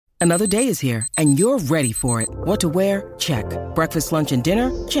Another day is here, and you're ready for it. What to wear? Check. Breakfast, lunch, and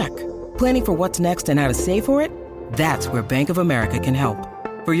dinner? Check. Planning for what's next and how to save for it? That's where Bank of America can help.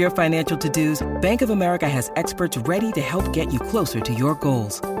 For your financial to-dos, Bank of America has experts ready to help get you closer to your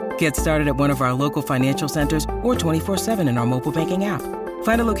goals. Get started at one of our local financial centers or 24/7 in our mobile banking app.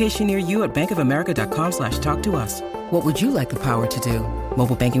 Find a location near you at bankofamerica.com/talktous. What would you like the power to do?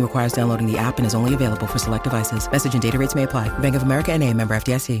 Mobile banking requires downloading the app and is only available for select devices. Message and data rates may apply. Bank of America N.A., member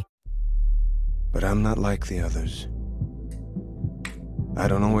FDIC. But I'm not like the others. I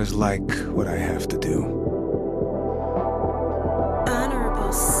don't always like what I have to do.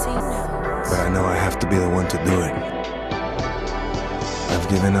 Honorable C-Notes. But I know I have to be the one to do it. I've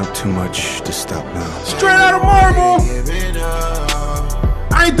given up too much to stop now. Straight out of Marvel!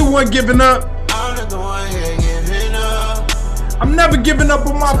 I ain't the one giving up. I'm not the one here giving up. I'm never giving up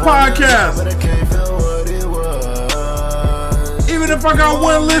on my podcast. But I can't feel what it was. Even if I got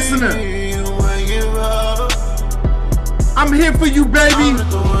one listener. You won't give up. I'm here for you, baby. I'm not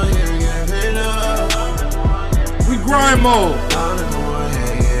the one here giving up. We grind mode. I'm not the one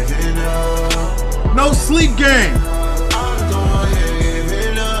here giving up. No sleep game. I'm not the one here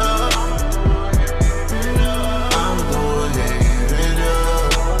giving up. I'm not the one here giving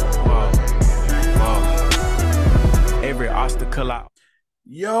up. Every obstacle out.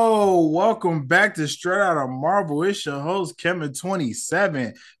 Yo, welcome back to Straight Out of Marvel. It's your host,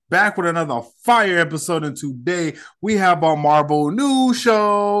 Kevin27, back with another fire episode. And today we have our Marvel news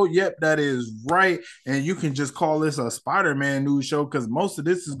show. Yep, that is right. And you can just call this a Spider-Man news show because most of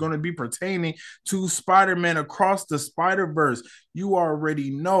this is going to be pertaining to Spider-Man Across the Spider-Verse. You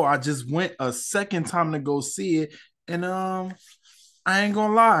already know I just went a second time to go see it. And I ain't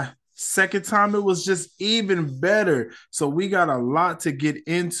gonna lie. Second time, it was just even better. So we got a lot to get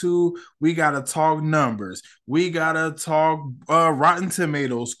into. We got to talk numbers. We got to talk Rotten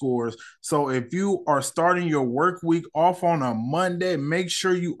Tomato scores. So if you are starting your work week off on a Monday, make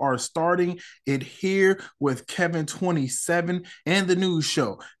sure you are starting it here with Kevin27 and the news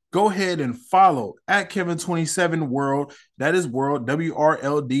show. Go ahead and follow at Kevin27 World. That is World,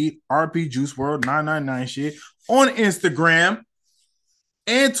 WRLD, RP Juice World 999 shit on Instagram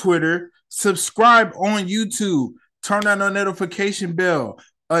and Twitter. Subscribe on YouTube. Turn on the notification bell.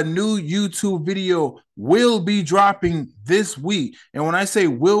 A new YouTube video will be dropping this week. And when I say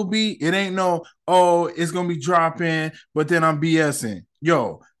will be, it ain't no, oh, it's going to be dropping, but then I'm BSing.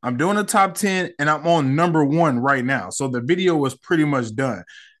 Yo, I'm doing a top 10 and I'm on number 1 right now. So the video was pretty much done.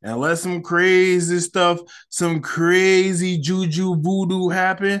 Unless some crazy stuff, some crazy juju voodoo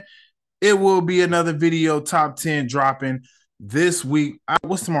happen, it will be another video top 10 dropping this week.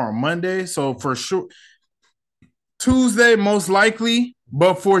 What's tomorrow? Monday. So for sure, Tuesday, most likely,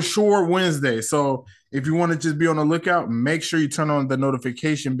 but for sure Wednesday. So if you want to just be on the lookout, make sure you turn on the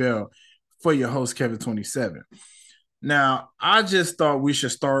notification bell for your host, Kevin27. Now, I just thought we should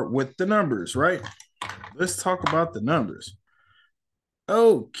start with the numbers, right? Let's talk about the numbers.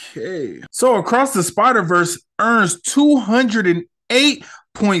 Okay. So Across the Spider-Verse earns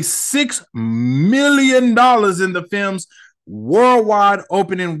 $208.6 million in the film's worldwide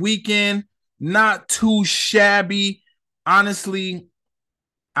opening weekend. Not too shabby. Honestly,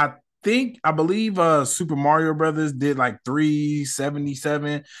 I believe Super Mario Brothers did like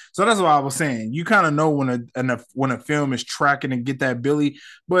 377. So that's what I was saying. You kind of know when a film is tracking and get that Billy,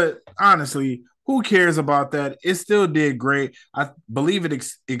 but honestly, who cares about that? It still did great. I believe it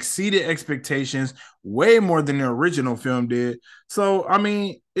exceeded expectations way more than the original film did. So I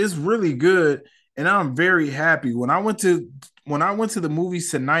mean, it's really good. And I'm very happy. When I went to the movies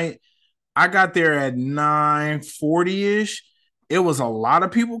tonight, I got there at 9:40-ish. It was a lot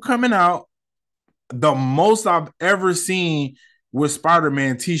of people coming out. The most I've ever seen with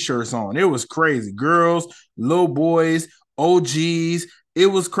Spider-Man t-shirts on. It was crazy. Girls, little boys, OGs. It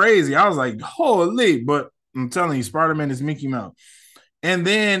was crazy. I was like, holy, but I'm telling you, Spider-Man is Mickey Mouse. And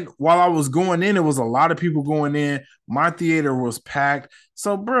then while I was going in, it was a lot of people going in. My theater was packed.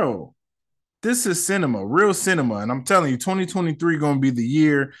 So, bro, this is cinema, real cinema. And I'm telling you, 2023 going to be the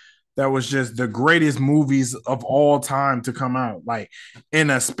year that was just the greatest movies of all time to come out, like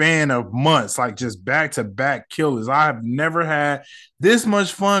in a span of months, like just back-to-back killers. I have never had this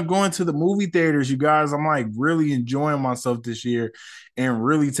much fun going to the movie theaters, you guys. I'm like really enjoying myself this year and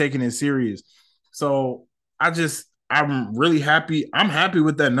really taking it serious. So I'm really happy. I'm happy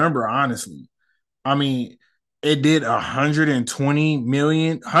with that number, honestly. I mean, it did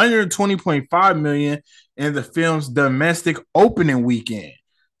 120.5 million in the film's domestic opening weekend.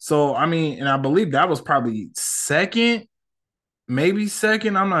 So, I mean, and I believe that was probably second.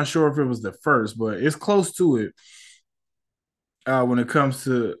 I'm not sure if it was the first, but it's close to it. when it comes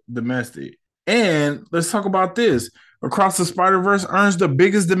to domestic. And let's talk about this. Across the Spider-Verse earns the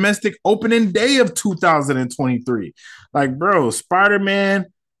biggest domestic opening day of 2023. Like, bro, Spider-Man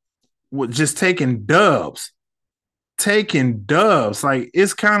was just taking dubs. Like,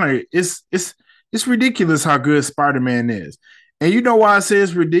 it's kind of it's ridiculous how good Spider-Man is. And you know why I say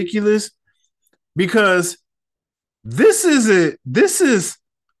it's ridiculous? Because this is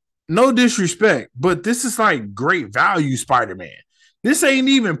no disrespect, but this is like great value Spider-Man. This ain't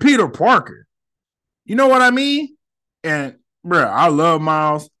even Peter Parker. You know what I mean? And bro, I love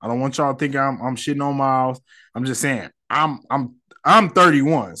Miles. I don't want y'all to think I'm shitting on Miles. I'm just saying I'm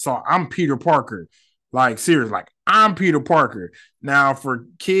 31, so I'm Peter Parker. Like serious, like I'm Peter Parker. Now for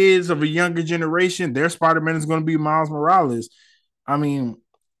kids of a younger generation, their Spider-Man is going to be Miles Morales. I mean,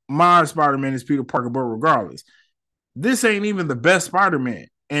 my Spider-Man is Peter Parker, but regardless, this ain't even the best Spider-Man.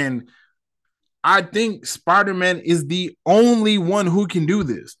 And I think Spider-Man is the only one who can do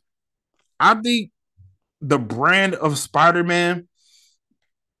this. I think the brand of Spider-Man,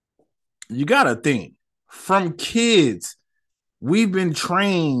 you got to think from kids, we've been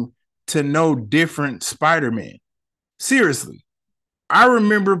trained to know different Spider-Man. Seriously. I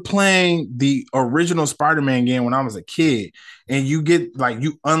remember playing the original Spider-Man game when I was a kid, and you get like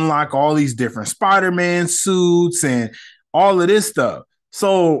you unlock all these different Spider-Man suits and all of this stuff.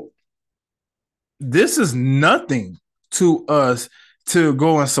 So this is nothing to us to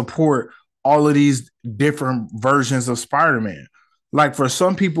go and support all of these different versions of Spider-Man. Like for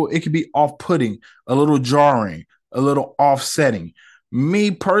some people, it could be off-putting, a little jarring, a little offsetting.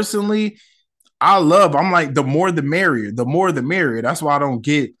 Me personally, I'm like, the more the merrier, the more the merrier. That's why I don't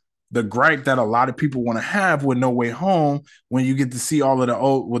get the gripe that a lot of people want to have with No Way Home when you get to see all of the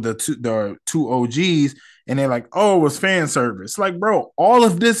old with the two OGs and they're like, oh, it was fan service. Like, bro, all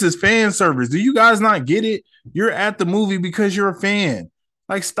of this is fan service. Do you guys not get it? You're at the movie because you're a fan.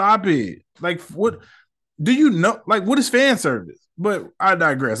 Like, stop it. Like, what do you know? Like, what is fan service? But I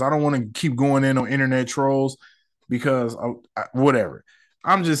digress. I don't want to keep going in on internet trolls because whatever.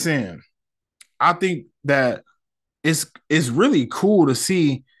 I'm just saying. I think that it's really cool to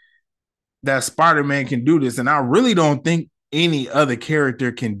see that Spider-Man can do this, and I really don't think any other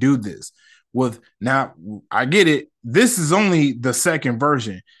character can do this. With now, I get it. This is only the second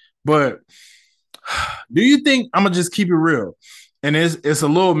version, but do you think I'm gonna just keep it real? And it's a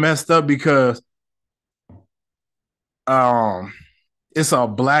little messed up because it's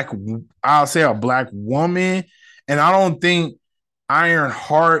I'll say a black woman, and I don't think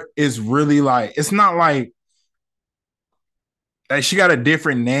Ironheart is really like, it's not like she got a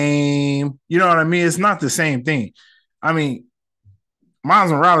different name. You know what I mean? It's not the same thing. I mean, Miles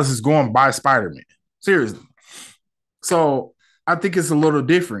Morales is going by Spider-Man. Seriously. So I think it's a little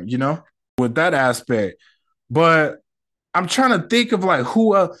different, with that aspect. But I'm trying to think of like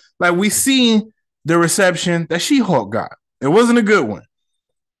who like we seen the reception that She-Hulk got. It wasn't a good one.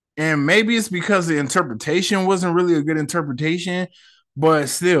 And maybe it's because the interpretation wasn't really a good interpretation, but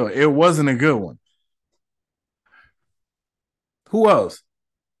still, it wasn't a good one. Who else?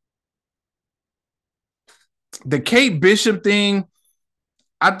 The Kate Bishop thing,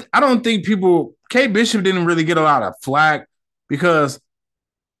 I don't think Kate Bishop didn't really get a lot of flack because,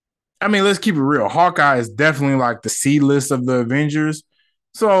 I mean, let's keep it real. Hawkeye is definitely like the C-list of the Avengers.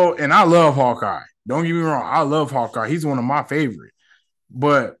 So, and I love Hawkeye. Don't get me wrong. I love Hawkeye. He's one of my favorite.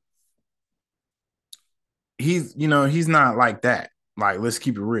 But he's not like that. Like, let's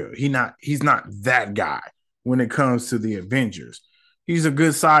keep it real. He's not that guy when it comes to the Avengers. He's a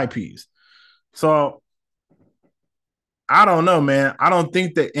good side piece. So I don't know, man. I don't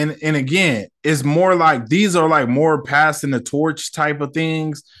think that, and again, it's more like these are like more passing the torch type of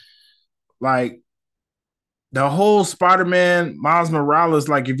things. Like the whole Spider-Man, Miles Morales,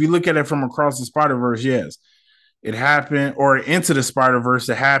 like if you look at it from across the Spider-Verse, yes, it happened, or into the Spider-Verse,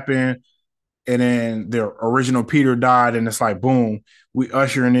 it happened. And then the original Peter died, and it's like, boom, we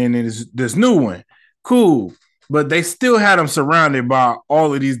ushering in this new one. Cool. But they still had him surrounded by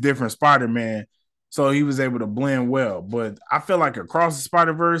all of these different Spider-Man, so he was able to blend well. But I feel like across the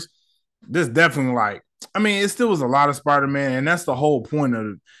Spider-Verse, this definitely like, I mean, it still was a lot of Spider-Man, and that's the whole point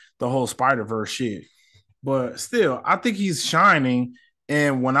of the whole Spider-Verse shit. But still, I think he's shining.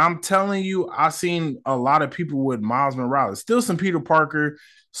 And when I'm telling you, I've seen a lot of people with Miles Morales. Still some Peter Parker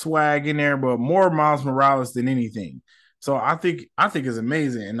swag in there, but more Miles Morales than anything. So I think it's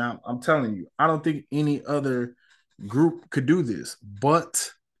amazing. And I'm telling you, I don't think any other group could do this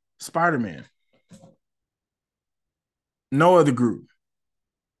but Spider-Man. No other group.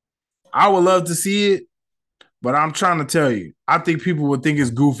 I would love to see it, but I'm trying to tell you, I think people would think it's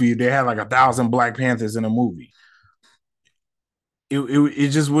goofy if they had like 1,000 Black Panthers in a movie. it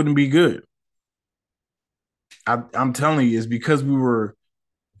just wouldn't be good. I'm telling you, it's because we were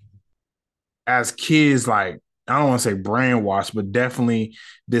as kids, like I don't want to say brainwashed, but definitely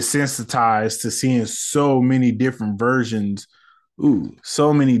desensitized to seeing so many different versions.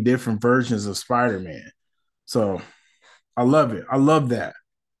 So many different versions of Spider-Man. So I love it. I love that.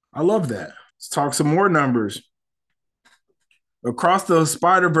 I love that. Let's talk some more numbers. Across the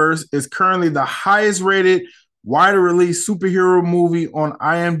Spider-Verse is currently the highest rated wider release superhero movie on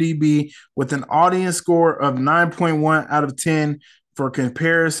IMDb with an audience score of 9.1 out of 10. For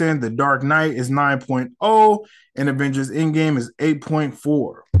comparison, The Dark Knight is 9.0 and Avengers Endgame is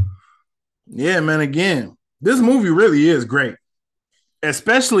 8.4. Yeah, man, again, this movie really is great.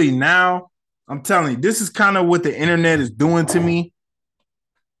 Especially now, I'm telling you, this is kind of what the internet is doing to me.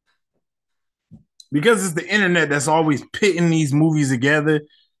 Because it's the internet that's always pitting these movies together.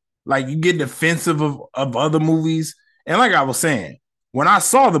 Like you get defensive of other movies. And like I was saying, when I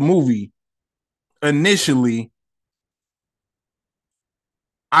saw the movie initially,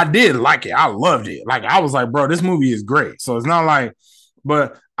 I did like it. I loved it. Like I was like, bro, this movie is great. So it's not like,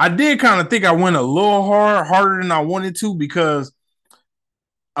 but I did kind of think I went a little harder than I wanted to because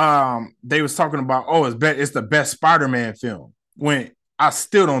they was talking about, oh, it's the best Spider-Man film. When I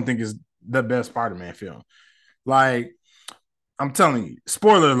still don't think it's the best Spider-Man film. Like, I'm telling you,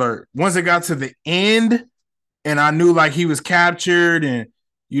 spoiler alert, once it got to the end and I knew like he was captured and,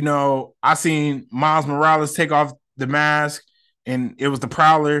 I seen Miles Morales take off the mask and it was the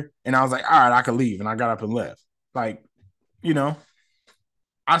Prowler and I was like, all right, I could leave. And I got up and left. Like,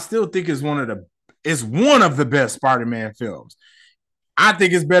 I still think it's one of the best Spider-Man films. I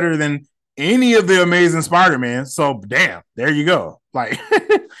think it's better than any of the Amazing Spider-Man. So damn, there you go. Like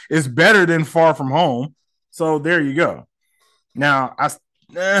it's better than Far From Home. So there you go. Now I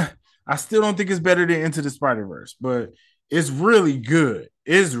still don't think it's better than Into the Spider-Verse, but it's really good.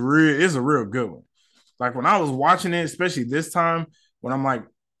 It's a real good one. Like when I was watching it, especially this time, when I'm like,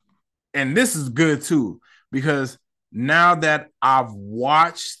 and this is good too, because now that I've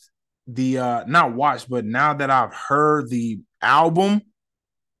watched not watched, but now that I've heard the album,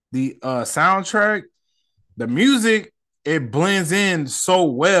 the soundtrack, the music, it blends in so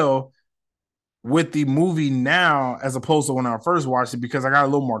well with the movie now as opposed to when I first watched it because I got a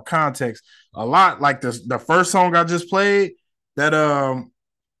little more context. A lot like the first song I just played, that I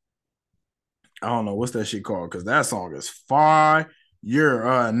don't know what's that shit called because that song is fire.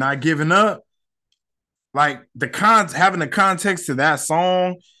 You're not giving up. Like having the context to that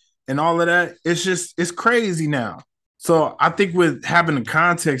song and all of that, it's crazy now. So I think with having the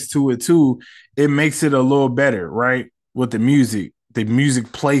context to it too, it makes it a little better, right? With the music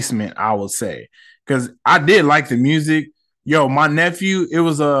placement, I would say. Because I did like the music. Yo, my nephew, it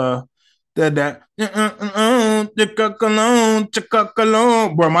was that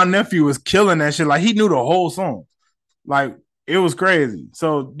bro, my nephew was killing that shit. Like he knew the whole song. Like it was crazy.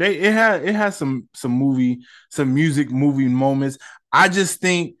 So it had some music movie moments. I just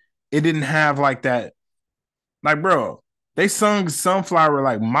think it didn't have like that. Like, bro, they sung Sunflower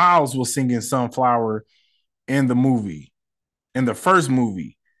like Miles was singing Sunflower in the first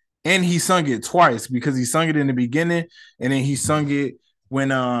movie. And he sung it twice because he sung it in the beginning and then he sung it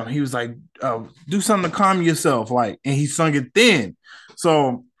when he was like, do something to calm yourself. Like, and he sung it then.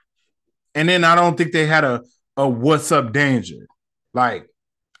 So, and then I don't think they had a What's Up Danger. Like,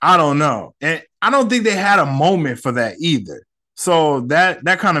 I don't know. And I don't think they had a moment for that either. So that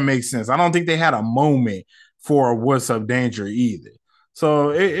kind of makes sense. I don't think they had a moment for a What's Up Danger either. So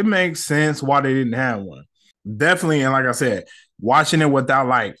it makes sense why they didn't have one. Definitely, and like I said, watching it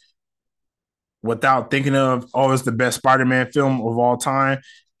without thinking of, oh, it's the best Spider-Man film of all time,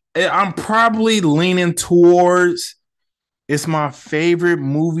 I'm probably leaning towards it's my favorite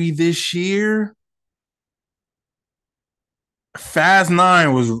movie this year. Fast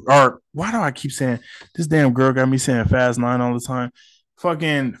 9 was, or why do I keep saying this damn girl got me saying Fast 9 all the time?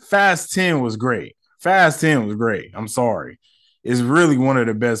 Fucking Fast 10 was great. Fast 10 was great. I'm sorry. It's really one of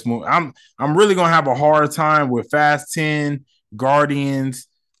the best movies. I'm really gonna have a hard time with Fast 10, Guardians,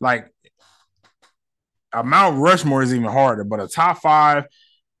 like a Mount Rushmore is even harder, but a top 5,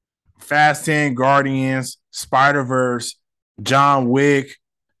 Fast 10, Guardians, Spider-Verse, John Wick.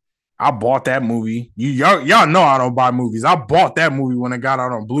 I bought that movie. Y'all know I don't buy movies. I bought that movie when it got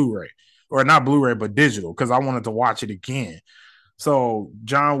out on Blu-ray. Or not Blu-ray, but digital, because I wanted to watch it again. So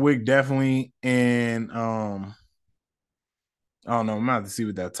John Wick definitely, and I don't know. I'm gonna have to see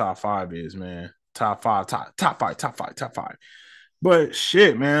what that top 5 is, man. Top five. But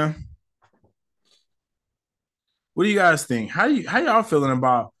shit, man. What do you guys think? How y'all feeling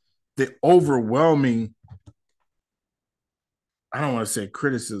about the overwhelming I don't want to say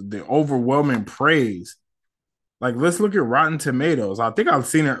criticism, the overwhelming praise. Like, let's look at Rotten Tomatoes. I think I've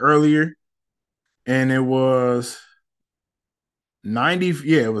seen it earlier, and it was 90.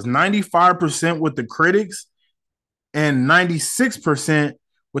 Yeah, it was 95% with the critics and 96%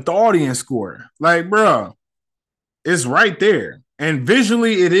 with the audience score. Like, bro, it's right there. And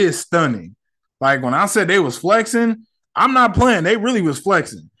visually, it is stunning. Like, when I said they was flexing, I'm not playing. They really was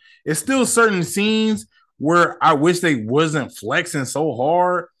flexing. It's still certain scenes where I wish they wasn't flexing so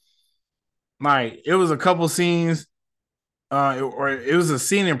hard. Like, it was a couple scenes, or it was a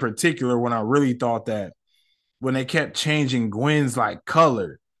scene in particular when I really thought that when they kept changing Gwen's like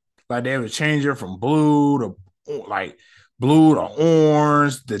color, like they would change her from blue to orange.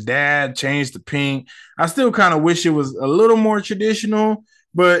 The dad changed to pink. I still kind of wish it was a little more traditional,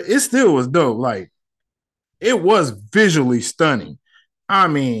 but it still was dope. Like, it was visually stunning. I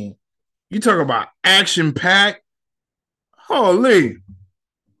mean, you talk about action packed. Holy,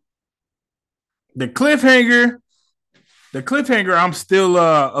 the cliffhanger, I'm still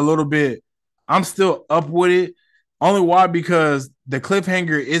I'm still up with it. Only why? Because the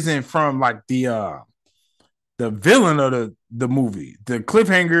cliffhanger isn't from like the villain of the movie. The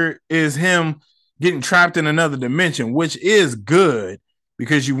cliffhanger is him getting trapped in another dimension, which is good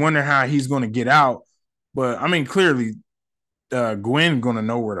because you wonder how he's going to get out. But I mean, clearly, Gwen going to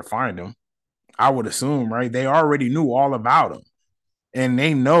know where to find him. I would assume, right? They already knew all about him, and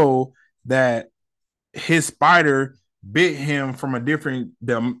they know that his spider bit him from a different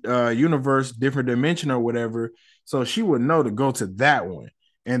universe, different dimension, or whatever. So she would know to go to that one,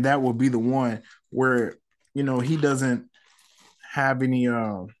 and that will be the one where he doesn't have any.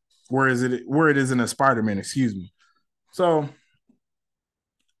 Where it is in a Spider-Man? Excuse me. So,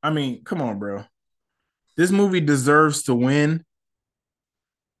 I mean, come on, bro. This movie deserves to win.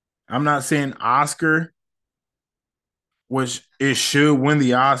 I'm not saying Oscar, which it should win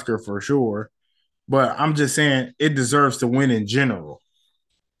the Oscar for sure, but I'm just saying it deserves to win in general.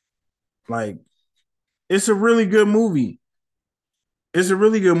 Like, it's a really good movie. It's a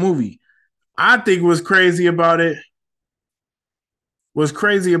really good movie. I think what's crazy about it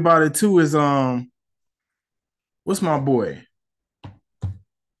too is what's my boy?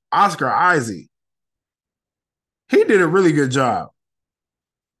 Oscar Isaac. He did a really good job.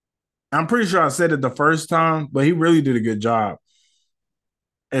 I'm pretty sure I said it the first time, but he really did a good job.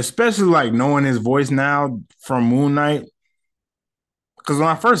 Especially like knowing his voice now from Moon Knight. Because when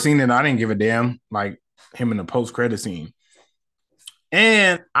I first seen it, I didn't give a damn. Like him in the post-credit scene.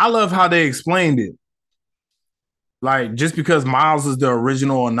 And I love how they explained it. Like, just because Miles is the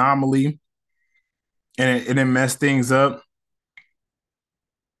original anomaly and it messed things up,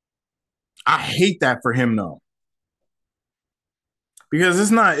 I hate that for him though. Because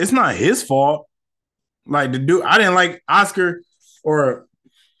it's not his fault. Like, the dude, I didn't like Oscar, or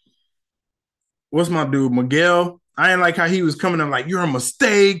what's my dude, Miguel. I didn't like how he was coming in like, you're a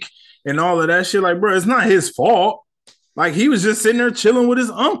mistake and all of that shit. Like, bro, it's not his fault. Like, he was just sitting there chilling with his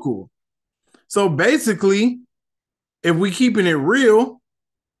uncle. So basically, if we keeping it real,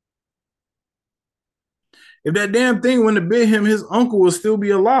 if that damn thing wouldn't have bit him, his uncle would still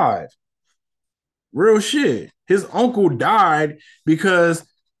be alive. Real shit. His uncle died because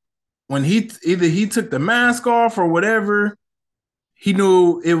when he took the mask off or whatever, he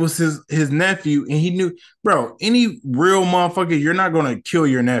knew it was his nephew, and he knew, bro, any real motherfucker, you're not gonna kill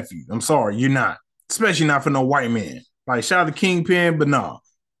your nephew. I'm sorry, you're not. Especially not for no white man. Like, shout out to Kingpin, but no,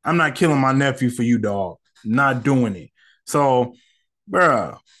 I'm not killing my nephew for you, dog. Not doing it. So,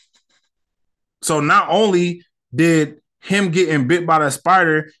 bro. So not only did him getting bit by the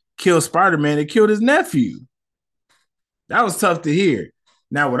spider kill Spider-Man, it killed his nephew. That was tough to hear.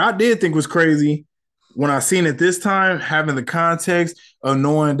 Now, what I did think was crazy when I seen it this time, having the context of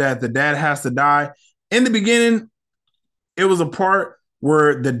knowing that the dad has to die. In the beginning, it was a part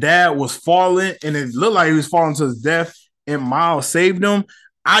where the dad was falling and it looked like he was falling to his death and Miles saved him.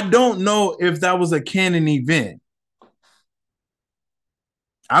 I don't know if that was a canon event.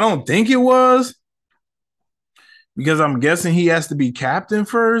 I don't think it was, because I'm guessing he has to be captain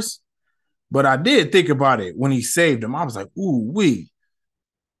first. But I did think about it when he saved him. I was like, ooh,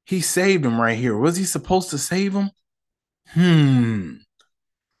 he saved him right here. Was he supposed to save him?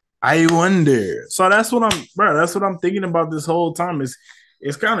 I wonder. So that's what I'm thinking about this whole time.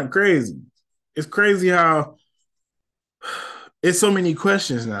 It's kind of crazy. It's crazy how it's so many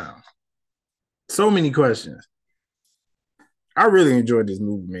questions now. So many questions. I really enjoyed this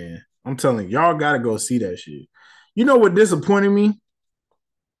movie, man. I'm telling you, y'all gotta go see that shit. You know what disappointed me?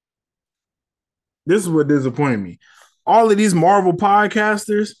 This is what disappointed me. All of these Marvel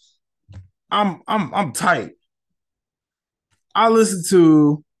podcasters, I'm tight. I listen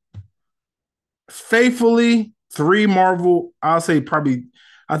to faithfully three Marvel. I'll say probably.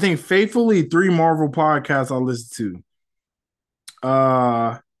 I think faithfully three Marvel podcasts I listen to.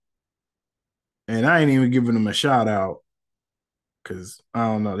 And I ain't even giving them a shout out because I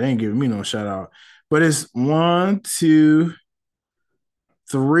don't know. They ain't giving me no shout out. But it's 1, 2,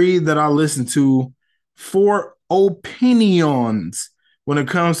 3 that I listen to for opinions when it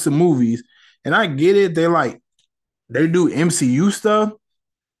comes to movies. And I get it. They do MCU stuff,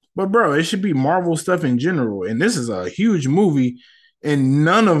 but bro, it should be Marvel stuff in general. And this is a huge movie, and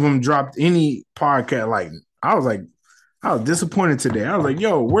none of them dropped any podcast. I was disappointed today. I was like,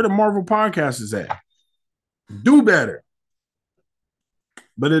 yo, where the Marvel podcast is at? Do better.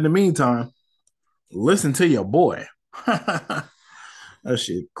 But in the meantime, listen to your boy. That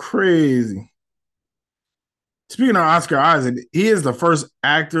shit crazy. Speaking of Oscar Isaac, he is the first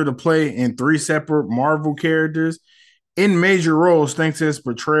actor to play in 3 separate Marvel characters in major roles thanks to his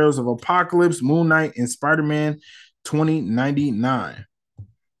portrayals of Apocalypse, Moon Knight, and Spider-Man 2099.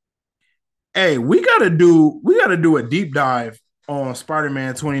 Hey, we gotta do a deep dive on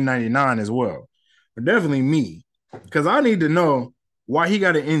Spider-Man 2099 as well. But definitely me. Because I need to know why he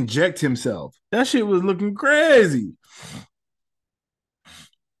got to inject himself. That shit was looking crazy.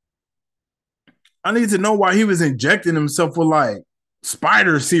 I need to know why he was injecting himself with like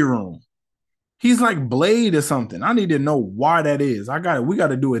spider serum. He's like Blade or something. I need to know why that is. We got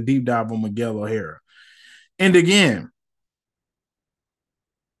to do a deep dive on Miguel O'Hara. And again,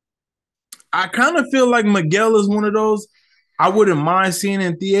 I kind of feel like Miguel is one of those I wouldn't mind seeing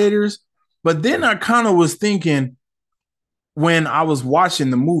in theaters. But then I kind of was thinking when I was watching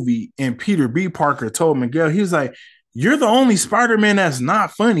the movie and Peter B. Parker told Miguel, he was like, "You're the only Spider-Man that's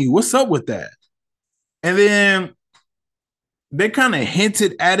not funny. What's up with that?" And then they kind of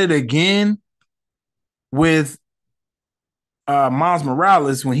hinted at it again with Miles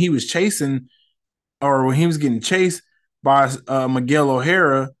Morales when he was when he was getting chased by Miguel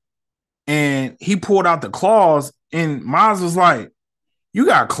O'Hara, and he pulled out the claws, and Miles was like, "You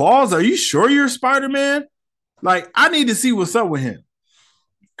got claws? Are you sure you're Spider-Man?" Like, I need to see what's up with him.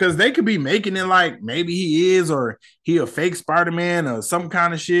 Because they could be making it like maybe he is, or he a fake Spider-Man or some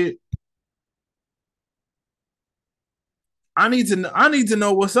kind of shit. I need to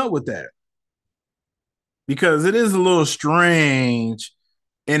know what's up with that. Because it is a little strange,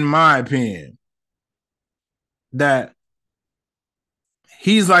 in my opinion, that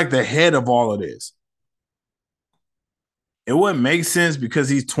he's like the head of all of this. It wouldn't make sense because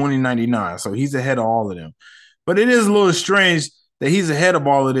he's 2099, so he's the head of all of them. But it is a little strange that he's ahead of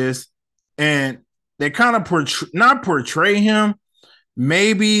all of this, and they kind of not portray him,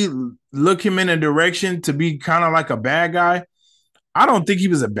 maybe look him in a direction to be kind of like a bad guy. I don't think he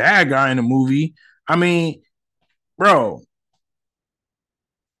was a bad guy in the movie. I mean, bro,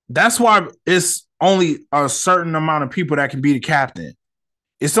 that's why it's only a certain amount of people that can be the captain.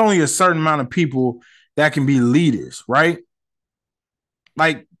 It's only a certain amount of people that can be leaders, right?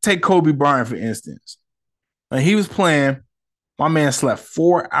 Like, take Kobe Bryant, for instance. Like, he was playing, my man slept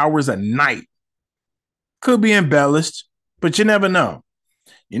 4 hours a night. Could be embellished, but you never know.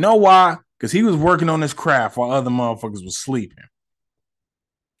 You know why? Because he was working on his craft while other motherfuckers was sleeping.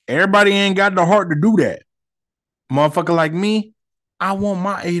 Everybody ain't got the heart to do that. Motherfucker like me, I want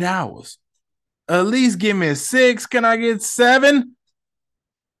my 8 hours. At least give me 6. Can I get 7?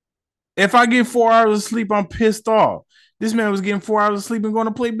 If I get 4 hours of sleep, I'm pissed off. This man was getting 4 hours of sleep and going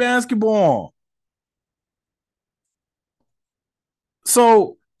to play basketball.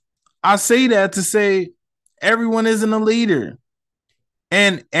 So I say that to say everyone isn't a leader.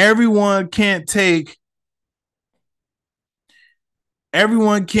 And everyone can't take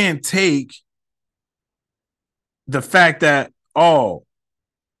the fact that, oh,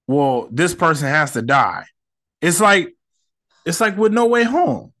 well, this person has to die. It's like with No Way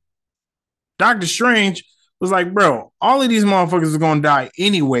Home. Doctor Strange was like, bro, all of these motherfuckers are gonna die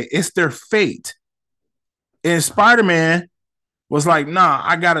anyway. It's their fate. And Spider-Man was like, nah,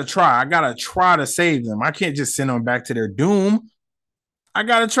 I gotta try. I gotta try to save them. I can't just send them back to their doom. I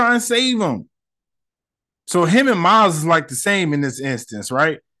gotta try and save them. So him and Miles is like the same in this instance,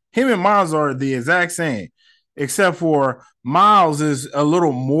 right? Him and Miles are the exact same, except for Miles is a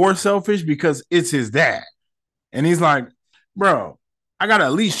little more selfish because it's his dad. And he's like, bro, I gotta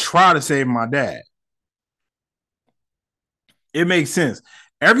at least try to save my dad. It makes sense.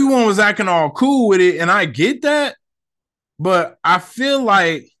 Everyone was acting all cool with it, and I get that, but I feel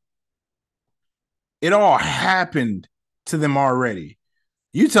like it all happened to them already.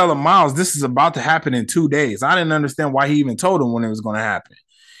 You tell him, Miles, this is about to happen in 2 days. I didn't understand why he even told him when it was going to happen.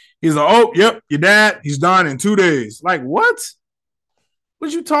 He's like, oh, yep, your dad, he's dying in 2 days. Like, what?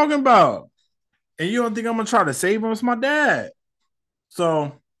 What you talking about? And you don't think I'm gonna try to save him? It's my dad.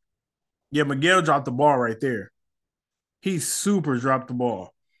 So yeah, Miguel dropped the ball right there. He super dropped the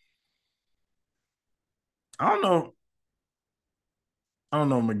ball. I don't know. I don't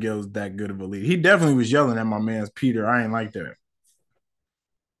know if Miguel's that good of a lead. He definitely was yelling at my man's Peter. I ain't like that.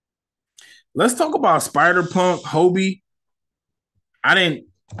 Let's talk about Spider Punk, Hobie. I didn't.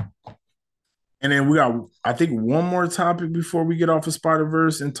 And then we got, I think, one more topic before we get off of Spider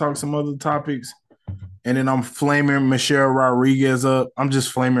Verse and talk some other topics. And then I'm flaming Michelle Rodriguez up. I'm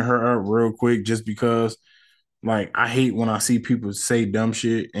just flaming her up real quick just because, like, I hate when I see people say dumb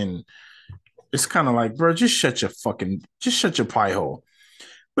shit. And it's kind of like, bro, just shut your pie hole.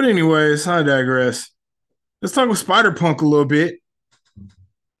 But anyways, I digress. Let's talk with Spider Punk a little bit.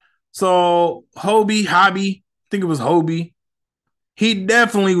 So Hobie, I think it was Hobie. He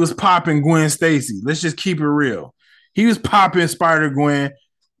definitely was popping Gwen Stacy. Let's just keep it real. He was popping Spider Gwen.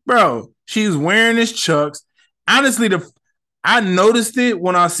 Bro, she was wearing his chucks. Honestly, I noticed it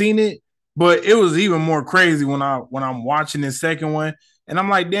when I seen it, but it was even more crazy when I'm watching the second one. And I'm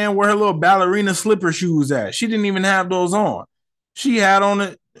like, damn, where her little ballerina slipper shoes at? She didn't even have those on. She had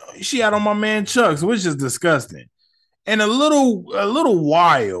on my man Chucks, which is disgusting. And a little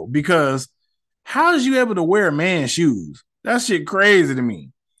wild because how is you able to wear man's shoes? That shit crazy to me.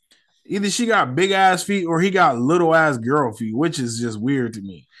 Either she got big ass feet or he got little ass girl feet, which is just weird to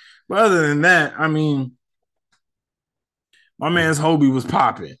me. But other than that, I mean, my man's Hobie was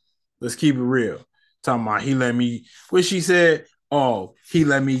popping. Let's keep it real. Talking about he let me, what she said, oh, he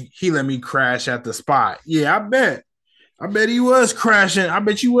let me crash at the spot. Yeah, I bet he was crashing. I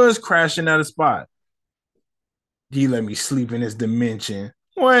bet you was crashing at a spot. He let me sleep in his dimension.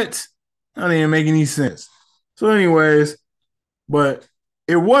 What? That didn't even make any sense. So, anyways, but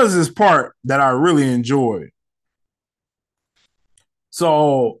it was this part that I really enjoyed.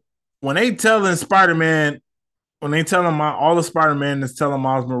 So when they telling Spider-Man, when they telling all the Spider-Man is telling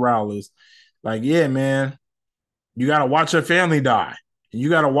Miles Morales, like, yeah, man, you gotta watch your family die. And you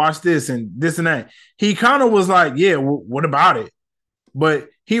gotta watch this and that. He kind of was like, yeah, what about it? But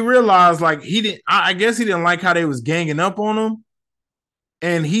he realized like he didn't, I guess he didn't like how they was ganging up on him.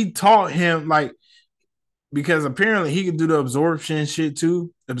 And he taught him like, because apparently he could do the absorption shit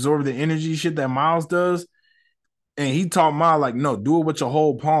too, absorb the energy shit that Miles does. And he taught Miles like, no, do it with your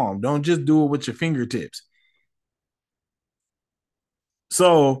whole palm. Don't just do it with your fingertips.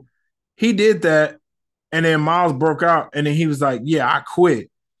 So he did that. And then Miles broke out. And then he was like, yeah, I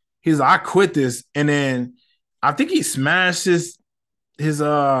quit. He's like, I quit this. And then I think he smashed his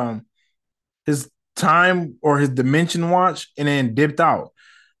time or his dimension watch and then dipped out.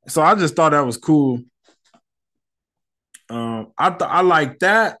 So I just thought that was cool. I like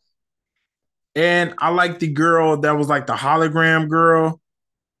that. And I like the girl that was like the hologram girl.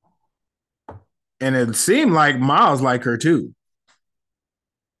 And it seemed like Miles liked her too.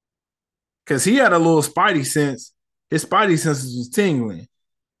 Cause he had a little spidey sense. His spidey senses was tingling.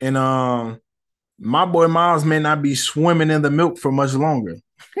 And my boy Miles may not be swimming in the milk for much longer.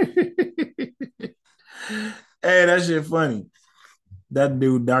 Hey, that shit funny. That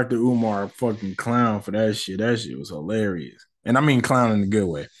dude, Dr. Umar, fucking clown for that shit. That shit was hilarious. And I mean clown in a good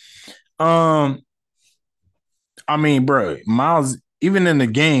way. I mean, bro, Miles, even in the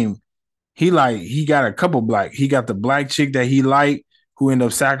game, he got a couple he got the black chick that he liked who ended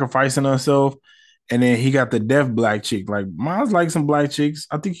up sacrificing herself. And then he got the deaf black chick. Like, Miles like some black chicks.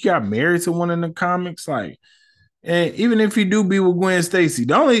 I think he got married to one in the comics. Like, and even if he do be with Gwen Stacy,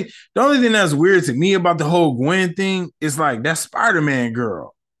 the only thing that's weird to me about the whole Gwen thing is like that Spider-Man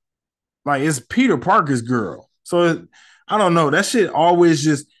girl. Like, it's Peter Parker's girl. So I don't know. That shit always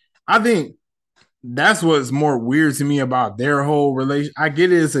just, I think that's what's more weird to me about their whole relation. I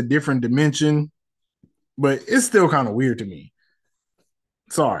get it's a different dimension, but it's still kind of weird to me.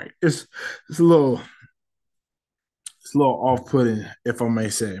 Sorry, it's a little off-putting, if I may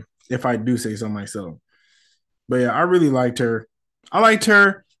say, if I do say so myself. But yeah, I really liked her. I liked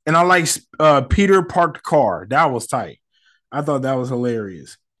her, and I liked Peter parked car. That was tight. I thought that was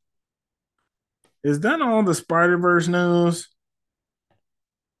hilarious. Is that all the Spider-Verse news?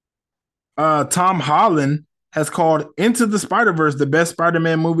 Tom Holland has called Into the Spider-Verse the best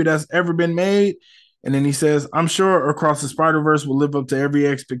Spider-Man movie that's ever been made. And then he says, I'm sure Across the Spider-Verse will live up to every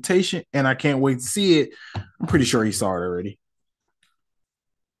expectation, and I can't wait to see it. I'm pretty sure he saw it already.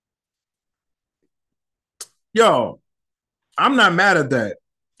 Yo, I'm not mad at that.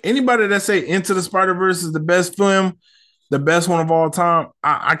 Anybody that say Into the Spider-Verse is the best film, the best one of all time,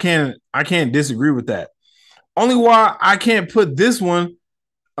 I can't disagree with that. Only why I can't put this one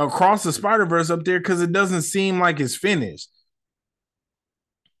Across the Spider-Verse up there because it doesn't seem like it's finished.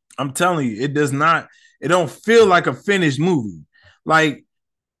 I'm telling you, it does not, it don't feel like a finished movie. Like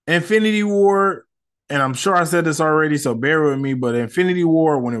Infinity War, and I'm sure I said this already, so bear with me, but Infinity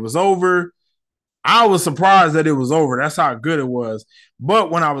War, when it was over, I was surprised that it was over. That's how good it was. But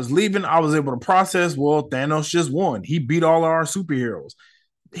when I was leaving, I was able to process, well, Thanos just won. He beat all our superheroes.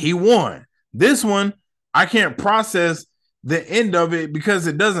 He won. This one, I can't process the end of it because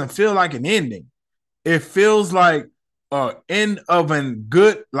it doesn't feel like an ending. It feels like end of an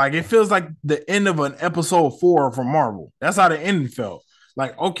good, like it feels like the end of an episode 4 from Marvel. That's how the ending felt.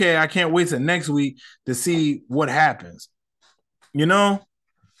 Like, okay, I can't wait till next week to see what happens. You know?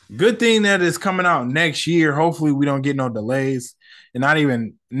 Good thing that it's coming out next year. Hopefully, we don't get no delays. And not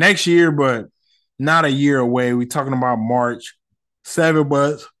even next year, but not a year away. We're talking about March, 7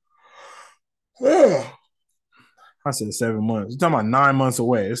 months. I said 7 months. We're talking about 9 months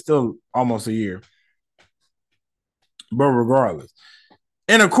away. It's still almost a year. But regardless.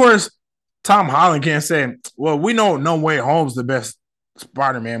 And of course, Tom Holland can't say, well, we know No Way Home's the best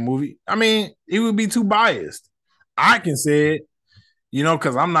Spider-Man movie. I mean, he would be too biased. I can say it,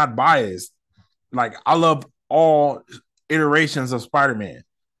 because I'm not biased. Like, I love all iterations of Spider-Man.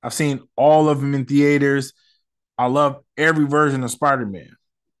 I've seen all of them in theaters. I love every version of Spider-Man.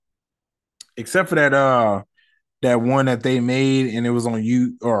 Except for that one that they made and it was on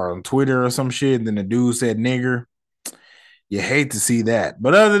you or on Twitter or some shit, and then the dude said nigger. You hate to see that.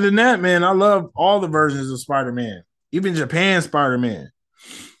 But other than that, man, I love all the versions of Spider-Man. Even Japan Spider-Man.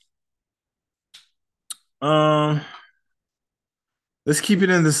 Let's keep it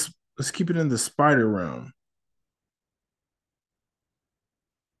in the spider realm.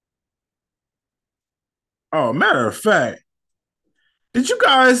 Oh, matter of fact,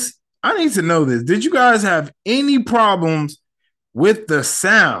 I need to know this. Did you guys have any problems with the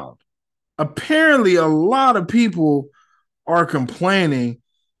sound? Apparently, a lot of people are complaining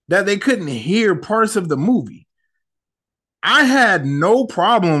that they couldn't hear parts of the movie. I had no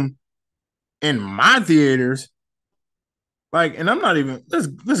problem in my theaters. Like, and I'm not even,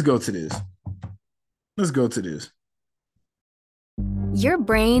 let's go to this. Let's go to this. Your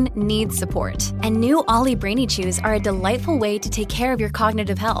brain needs support, and new Ollie Brainy Chews are a delightful way to take care of your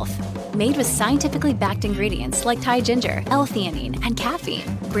cognitive health. Made with scientifically backed ingredients like Thai ginger, L-theanine, and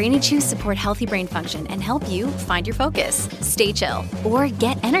caffeine, Brainy Chews support healthy brain function and help you find your focus, stay chill, or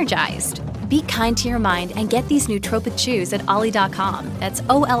get energized. Be kind to your mind and get these nootropic chews at ollie.com. That's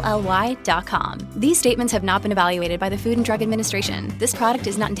OLLY.com. These statements have not been evaluated by the Food and Drug Administration. This product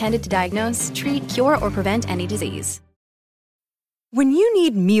is not intended to diagnose, treat, cure, or prevent any disease. When you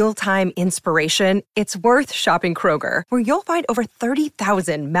need mealtime inspiration, it's worth shopping Kroger, where you'll find over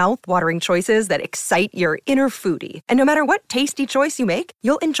 30,000 mouth-watering choices that excite your inner foodie. And no matter what tasty choice you make,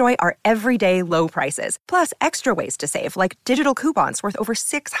 you'll enjoy our everyday low prices, plus extra ways to save, like digital coupons worth over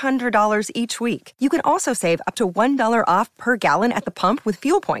 $600 each week. You can also save up to $1 off per gallon at the pump with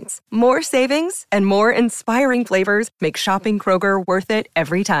fuel points. More savings and more inspiring flavors make shopping Kroger worth it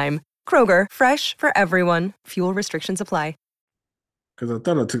every time. Kroger, fresh for everyone. Fuel restrictions apply. Because I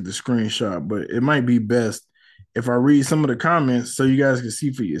thought I took the screenshot, but it might be best if I read some of the comments so you guys can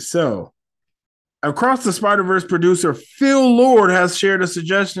see for yourself. Across the Spider-Verse producer Phil Lord has shared a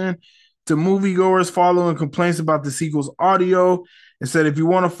suggestion to moviegoers following complaints about the sequel's audio and said, if you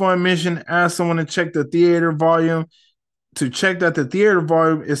want a fun mission, ask someone to check the theater volume. To check that the theater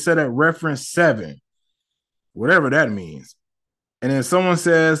volume is set at reference 7, whatever that means. And then someone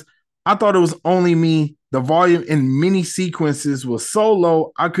says, I thought it was only me. The volume in many sequences was so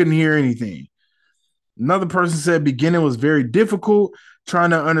low, I couldn't hear anything. Another person said beginning was very difficult,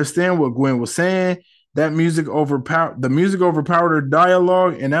 trying to understand what Gwen was saying. The music overpowered her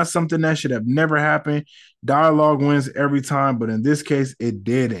dialogue, and that's something that should have never happened. Dialogue wins every time, but in this case, it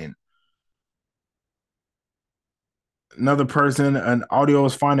didn't. Another person, an audio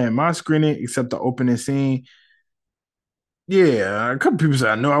was fine at my screening, except the opening scene. Yeah, a couple people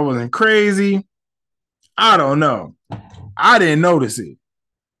said I knew I wasn't crazy. I don't know. I didn't notice it.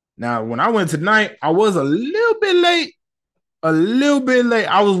 Now, when I went tonight, I was a little bit late.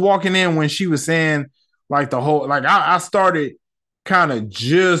 I was walking in when she was saying, like, the whole, like, I started kind of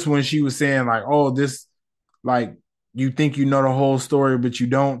just when she was saying, like, oh, this, like, you think you know the whole story, but you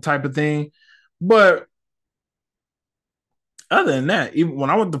don't type of thing. But other than that, even when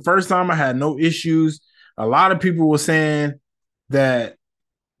I went the first time, I had no issues. A lot of people were saying that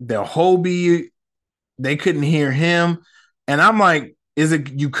the Hobie, they couldn't hear him. And I'm like, is it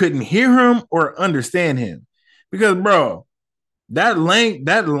you couldn't hear him or understand him? Because, bro, that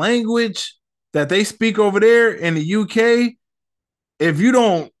language that they speak over there in the UK, if you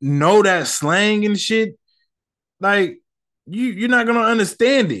don't know that slang and shit, like, you're not going to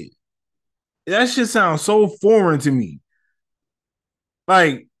understand it. That shit sounds so foreign to me.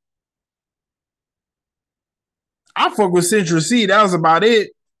 Like, I fuck with Central C. That was about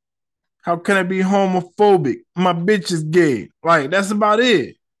it. How can I be homophobic? My bitch is gay. Like, that's about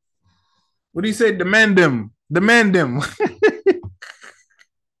it. What do you say? Demand them. Demand them.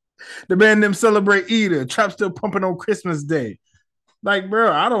 Demand them celebrate Easter. Trap still pumping on Christmas Day. Like,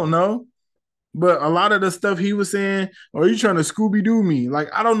 bro, I don't know. But a lot of the stuff he was saying, are you trying to Scooby Doo me? Like,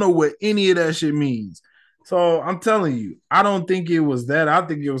 I don't know what any of that shit means. So I'm telling you, I don't think it was that. I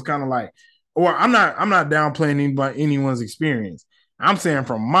think it was kind of like, or I'm not downplaying anyone's experience. I'm saying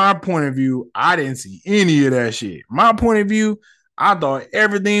from my point of view, I didn't see any of that shit. My point of view, I thought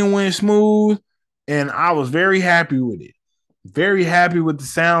everything went smooth and I was very happy with it. Very happy with the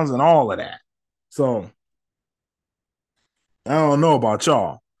sounds and all of that. So I don't know about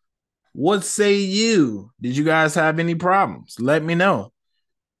y'all. What say you? Did you guys have any problems? Let me know.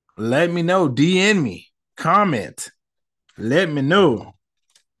 Let me know. DM me. Comment. Let me know.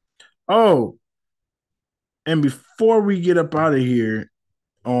 Oh, and before we get up out of here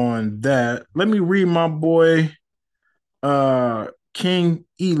on that, let me read my boy King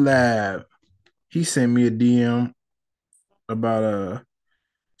Elab. He sent me a DM about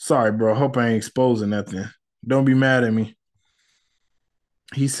sorry, bro. Hope I ain't exposing nothing. Don't be mad at me.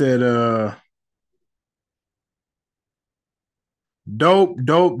 He said dope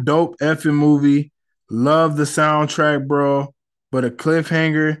effing movie. Love the soundtrack, bro. But a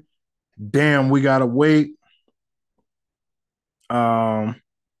cliffhanger. Damn, we gotta wait. Um,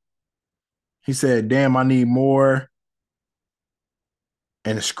 he said, "Damn, I need more."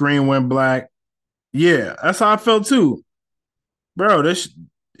 And the screen went black. Yeah, that's how I felt too, bro.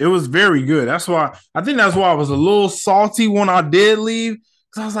 It was very good. That's why I was a little salty when I did leave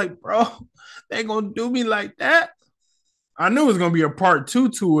because I was like, bro, they gonna do me like that. I knew it was gonna be a part two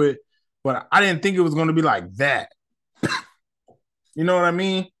to it, but I didn't think it was gonna be like that. You know what I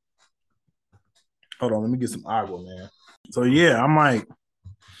mean? Hold on, let me get some agua, man. So yeah,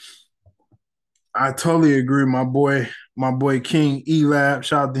 I totally agree, my boy King Elab.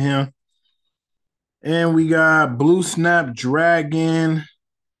 Shout out to him. And we got Blue Snap Dragon.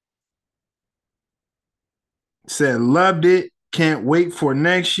 Said loved it. Can't wait for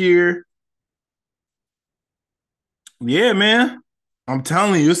next year. Yeah, man. I'm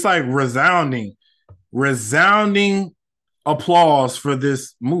telling you, it's like resounding applause for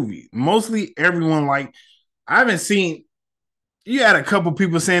this movie. Mostly everyone, like, I haven't seen, you had a couple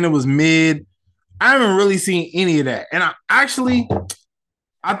people saying it was mid. I haven't really seen any of that. And I think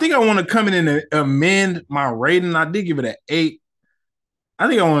I want to come in and amend my rating. I did give it an 8. I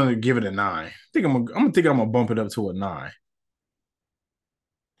think I want to give it a 9. I'm gonna bump it up to a 9.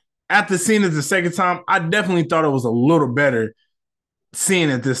 After seeing it the second time, I definitely thought it was a little better seeing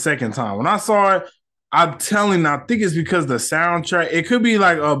it the second time. When I saw it, I'm telling you, I think it's because the soundtrack, it could be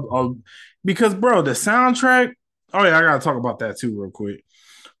like because bro, the soundtrack, oh yeah, I gotta talk about that too real quick.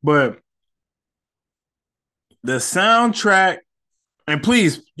 But the soundtrack, and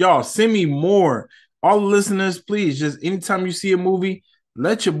please, y'all, send me more. All the listeners, please, just anytime you see a movie,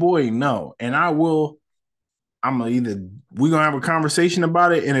 let your boy know. And we're gonna have a conversation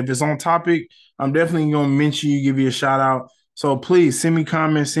about it. And if it's on topic, I'm definitely gonna mention you, give you a shout out. So please send me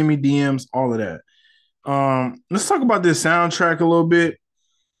comments, send me DMs, all of that. Let's talk about this soundtrack a little bit.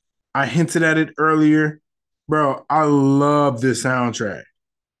 I hinted at it earlier. Bro, I love this soundtrack.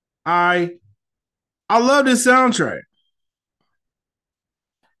 I love this soundtrack.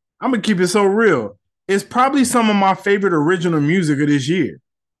 I'm gonna keep it so real. It's probably some of my favorite original music of this year.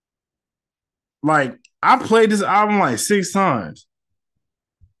 Like, I played this album like 6 times.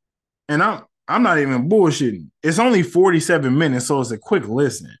 And I'm not even bullshitting. It's only 47 minutes, so it's a quick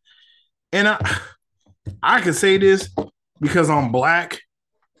listen. And I can say this because I'm black.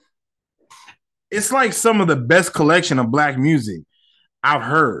 It's like some of the best collection of black music I've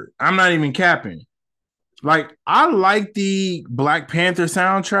heard. I'm not even capping. Like, I like the Black Panther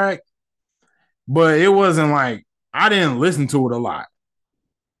soundtrack, but it wasn't like I didn't listen to it a lot.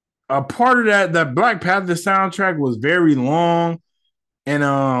 A part of that Black Panther soundtrack was very long, and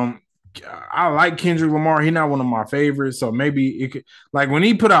I like Kendrick Lamar. He's not one of my favorites, so maybe it could, like, when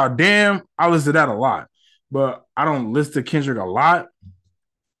he put out Damn, I listen to that a lot, but I don't listen to Kendrick a lot,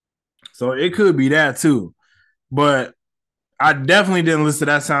 so it could be that too. But I definitely didn't listen to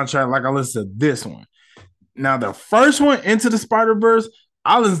that soundtrack like I listened to this one. Now, the first one, Into the Spider-Verse,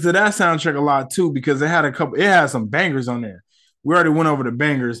 I listened to that soundtrack a lot too because it had some bangers on there. We already went over the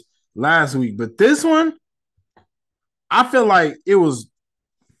bangers last week, but this one, I feel like it was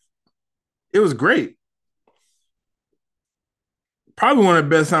great. Probably one of the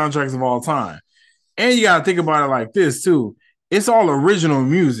best soundtracks of all time. And you gotta think about it like this too. It's all original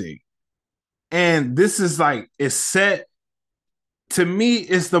music. And this is like it's set to me,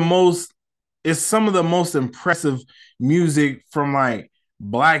 it's some of the most impressive music from like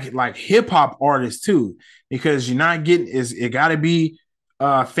black like hip hop artists too. Because you're not getting it gotta be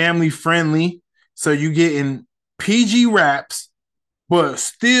family friendly. So you getting PG raps, but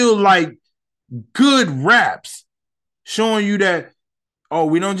still like good raps, showing you that oh,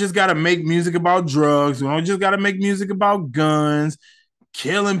 we don't just gotta make music about drugs. We don't just gotta make music about guns,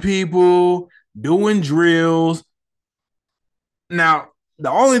 killing people, doing drills. Now, the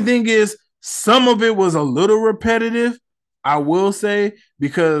only thing is, some of it was a little repetitive, I will say,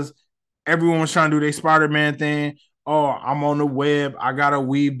 because everyone was trying to do their Spider-Man thing. Oh, I'm on the web. I got a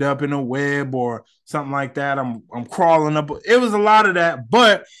weaved up in a web or something like that. I'm crawling up. It was a lot of that,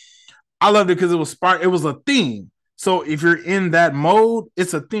 but I loved it because it was a theme. So if you're in that mode,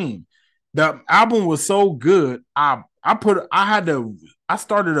 it's a theme. The album was so good. I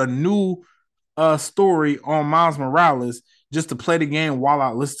started a new story on Miles Morales just to play the game while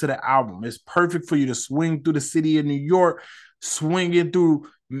I listen to the album. It's perfect for you to swing through the city of New York, swinging through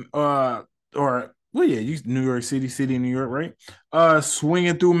New York City of New York, right?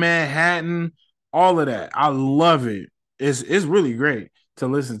 Swinging through Manhattan, all of that. I love it. It's really great to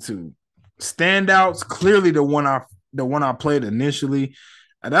listen to. Standouts, clearly the one I played initially.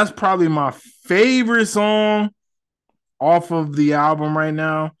 And that's probably my favorite song off of the album right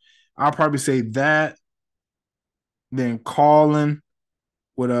now. I'll probably say that. Then Calling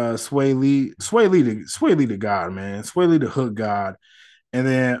with Sway Lee. Sway Lee the God, man. Sway Lee the hook God. And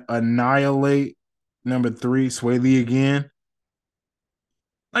then Annihilate, number 3, Sway Lee again.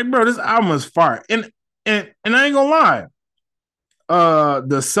 Like, bro, this album is fire. And I ain't gonna lie.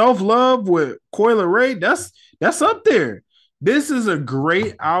 The Self-Love with Coil Ray, that's up there. This is a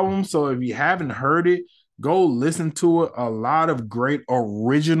great album. So if you haven't heard it, go listen to it. A lot of great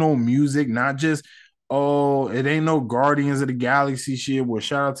original music, not just it ain't no Guardians of the Galaxy shit. Well,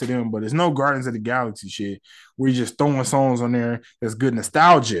 shout out to them, but it's no Guardians of the Galaxy shit where you're just throwing songs on there that's good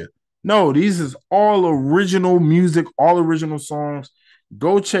nostalgia. No, these is all original music, all original songs.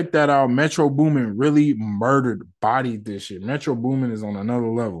 Go check that out. Metro Boomin really bodied this shit. Metro Boomin is on another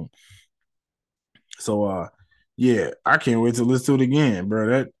level. So yeah, I can't wait to listen to it again,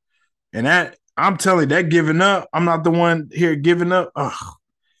 bro. I'm telling you, that giving up, I'm not the one here giving up. Ugh,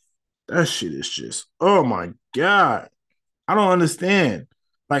 that shit is just, oh my God. I don't understand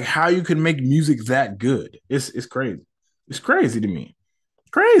like how you can make music that good. It's crazy. It's crazy to me.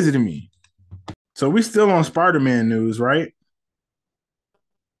 Crazy to me. So we still on Spider-Man news, right?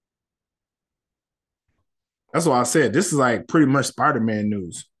 That's why I said this is like pretty much Spider-Man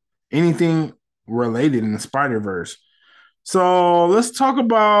news. Anything related in the Spider-Verse. So let's talk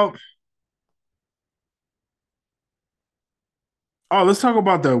about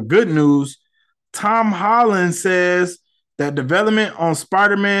the good news. Tom Holland says that development on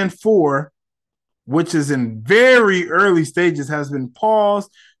Spider-Man 4, which is in very early stages, has been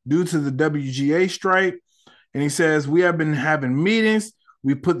paused due to the WGA strike. And he says, we have been having meetings.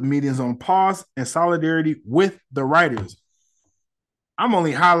 We put the meetings on pause in solidarity with the writers. I'm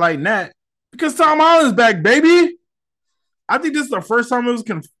only highlighting that because Tom Holland's back, baby. I think this is the first time it was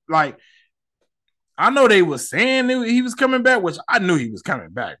I know they was saying he was coming back, which I knew he was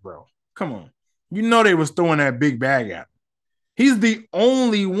coming back, bro. Come on. You know they was throwing that big bag at him. He's the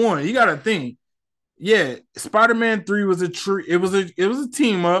only one. You got to think. Yeah, Spider-Man 3 was it was a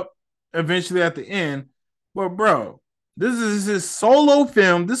team up eventually at the end. But bro, this is his solo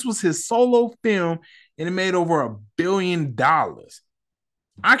film. This was his solo film, and it made over $1 billion.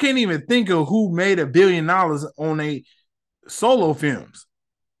 I can't even think of who made $1 billion on a solo films.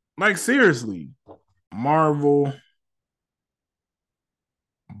 Like, seriously. Marvel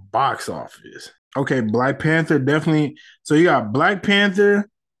box office. Okay, Black Panther definitely. So you got Black Panther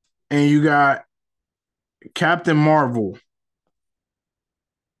and you got Captain Marvel.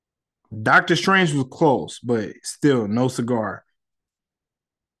 Doctor Strange was close, but still no cigar.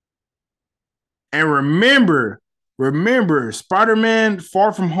 And remember, Spider-Man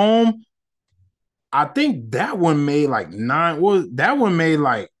Far From Home, I think that one made like that one made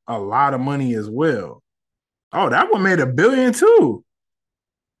like a lot of money as well. Oh, that one made $1 billion too.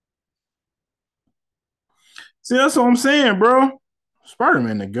 See, that's what I'm saying, bro.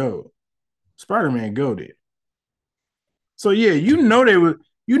 Spider-Man the GOAT. Spider-Man goated. So yeah, you know they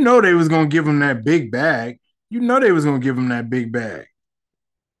was gonna give him that big bag. You know they was gonna give him that big bag.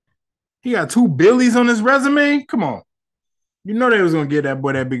 He got 2 Billies on his resume. Come on. You know they was gonna get that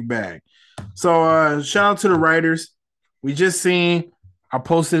boy that big bag. So shout out to the writers. We just seen, I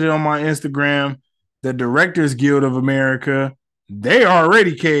posted it on my Instagram, the Directors Guild of America, they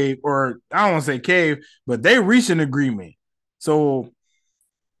already caved, or I don't want to say cave, but they reached an agreement. So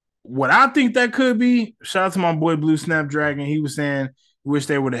what I think that could be, shout out to my boy Blue Snapdragon. He was saying he wish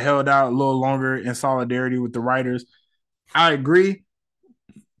they would have held out a little longer in solidarity with the writers. I agree.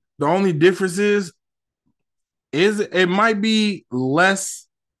 The only difference is it might be less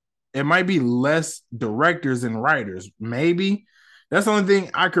directors and writers. Maybe. That's the only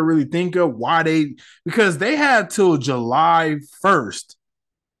thing I could really think of because they had till July 1st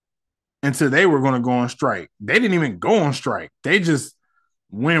until they were going to go on strike. They didn't even go on strike. They just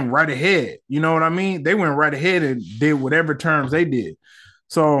went right ahead. You know what I mean? They went right ahead and did whatever terms they did.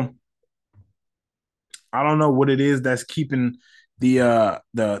 So I don't know what it is that's keeping the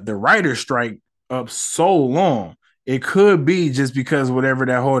writer strike up so long. It could be just because whatever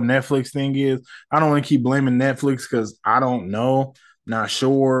that whole Netflix thing is. I don't want to keep blaming Netflix because I don't know, not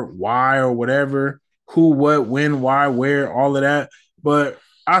sure why or whatever, who, what, when, why, where, all of that. But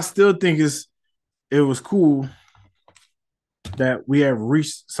I still think it was cool that we have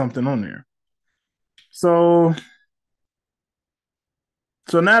reached something on there. So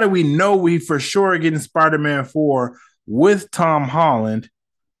now that we know we for sure are getting Spider-Man 4 with Tom Holland,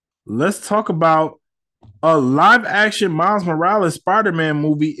 let's talk about a live-action Miles Morales Spider-Man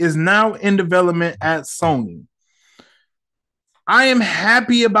movie is now in development at Sony. I am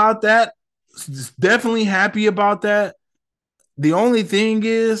happy about that. Definitely happy about that. The only thing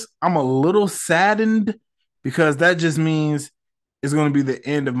is I'm a little saddened because that just means it's going to be the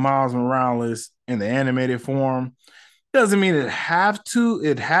end of Miles Morales in the animated form. Doesn't mean it has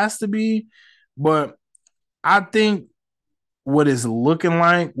to be, but I think what it's looking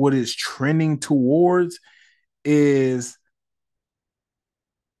like, what it's trending towards is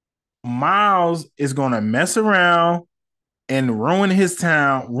Miles is going to mess around and ruin his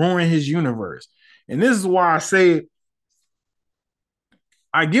town, ruin his universe. And this is why I say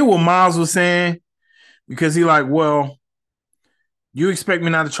I get what Miles was saying, because he like, well, you expect me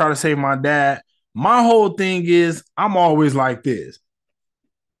not to try to save my dad. My whole thing is I'm always like this.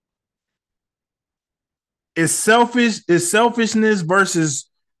 It's selfishness versus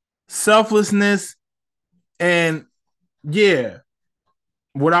selflessness. And yeah,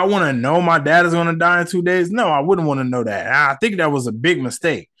 would I want to know my dad is going to die in 2 days? No, I wouldn't want to know that. I think that was a big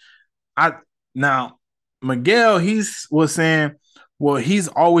mistake. Now Miguel, was saying, well, he's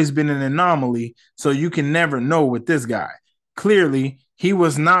always been an anomaly, so you can never know with this guy. Clearly, he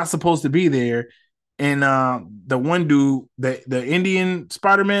was not supposed to be there. And the one dude, the Indian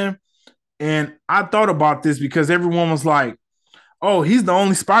Spider-Man, and I thought about this because everyone was like, oh, he's the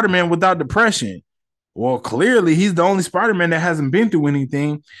only Spider-Man without depression. Well, clearly he's the only Spider-Man that hasn't been through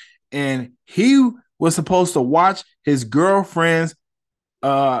anything. And he was supposed to watch his girlfriend's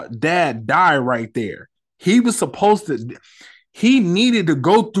dad die right there. He needed to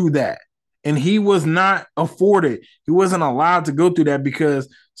go through that. And he was not afforded. He wasn't allowed to go through that because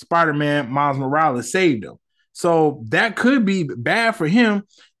Spider-Man Miles Morales saved him. So that could be bad for him.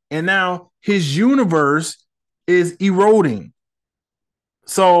 And now his universe is eroding.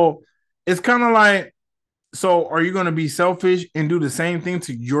 So it's kind of like, so are you going to be selfish and do the same thing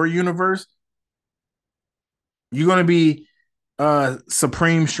to your universe? You're going to be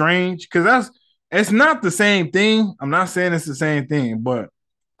Supreme Strange? Because it's not the same thing. I'm not saying it's the same thing, but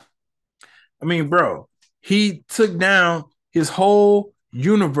I mean, bro, he took down his whole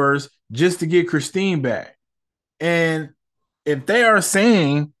universe just to get Christine back. And if they are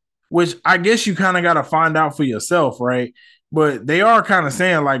saying, which I guess you kind of got to find out for yourself, right? But they are kind of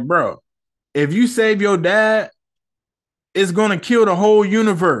saying like, bro, if you save your dad, it's going to kill the whole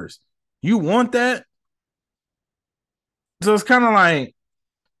universe. You want that? So it's kind of like,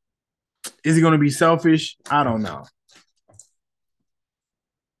 is he going to be selfish? I don't know.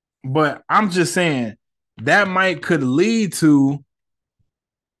 But I'm just saying that could lead to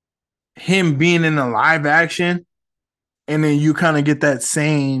him being in a live action, and then you kind of get that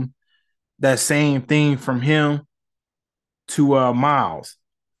same thing from him to Miles.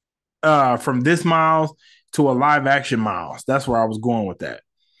 From this Miles to a live action Miles. That's where I was going with that.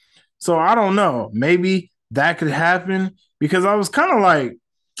 So I don't know. Maybe that could happen, because I was kind of like,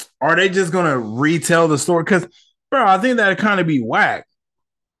 are they just going to retell the story? Because, bro, I think that'd kind of be whack.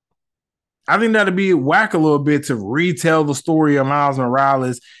 I think that'd be whack a little bit to retell the story of Miles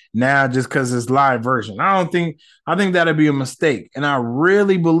Morales now just because it's live version. I think that'd be a mistake. And I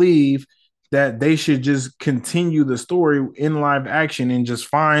really believe that they should just continue the story in live action and just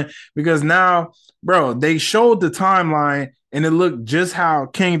fine. Because now, bro, they showed the timeline and it looked just how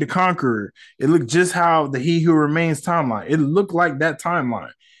King the Conqueror. It looked just how the He Who Remains timeline. It looked like that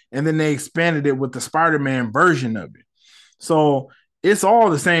timeline, and then they expanded it with the Spider-Man version of it. So it's all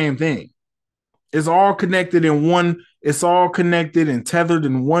the same thing. It's all connected in one. It's all connected and tethered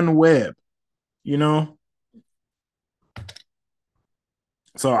in one web. You know.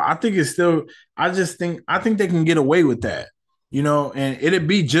 So I think it's still. I think they can get away with that. You know, and it'd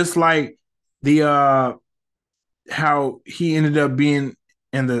be just like the how he ended up being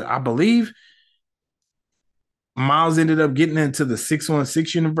in the. I believe Miles ended up getting into the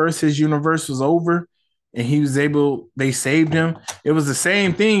 616 universe. His universe was over, and he was able. They saved him. It was the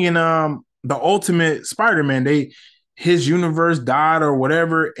same thing in the Ultimate Spider-Man. His universe died or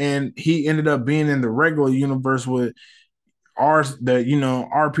whatever, and he ended up being in the regular universe with our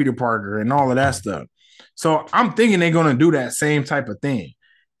Peter Parker and all of that stuff. So I'm thinking they're gonna do that same type of thing,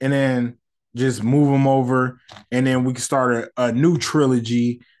 and then just move them over, and then we can start a new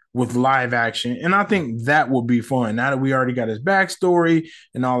trilogy with live action. And I think that will be fun. Now that we already got his backstory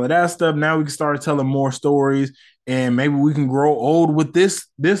and all of that stuff, now we can start telling more stories, and maybe we can grow old with this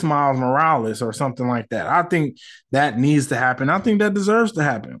Miles Morales or something like that. I think that needs to happen. I think that deserves to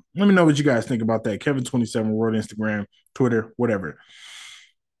happen. Let me know what you guys think about that. Kevin27 World, Instagram, Twitter, whatever.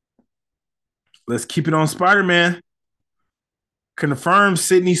 Let's keep it on Spider-Man. Confirmed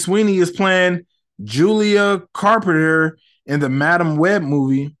Sydney Sweeney is playing Julia Carpenter in the Madam Web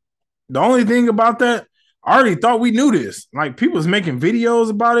movie. The only thing about that, I already thought we knew this. Like, people was making videos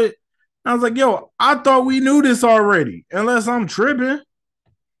about it. I was like, yo, I thought we knew this already. Unless I'm tripping.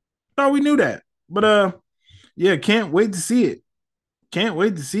 Thought we knew that. But yeah, can't wait to see it. Can't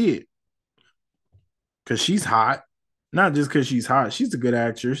wait to see it. Cause she's hot. Not just because she's hot. She's a good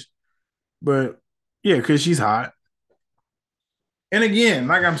actress. But yeah, because she's hot. And again,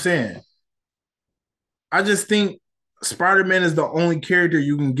 like I'm saying, I just think Spider-Man is the only character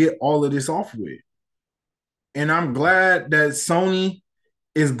you can get all of this off with. And I'm glad that Sony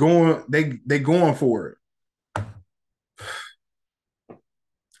is going, they going for it.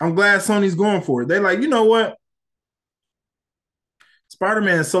 I'm glad Sony's going for it. They're like, you know what?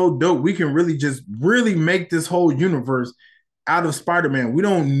 Spider-Man is so dope. We can really make this whole universe out of Spider-Man. We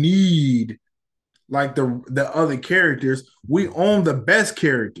don't need like the other characters. We own the best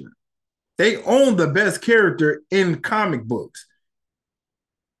character. They own the best character in comic books.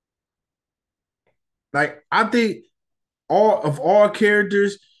 Like, I think all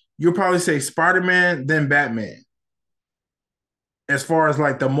characters, you'll probably say Spider-Man, then Batman. As far as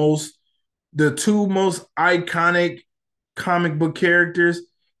like the two most iconic comic book characters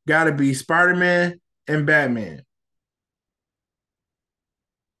gotta be Spider-Man and Batman.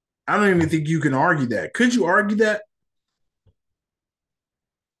 I don't even think you can argue that. Could you argue that?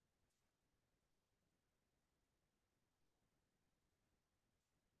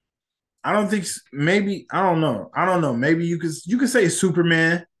 I don't think maybe I don't know. I don't know. Maybe you could say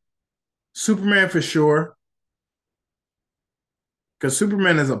Superman. Superman for sure. Because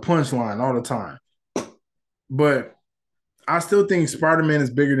Superman is a punchline all the time. But I still think Spider-Man is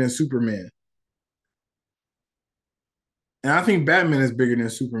bigger than Superman. And I think Batman is bigger than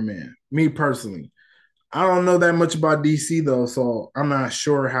Superman. Me personally. I don't know that much about DC though, so I'm not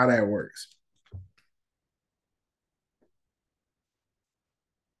sure how that works.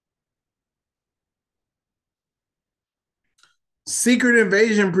 Secret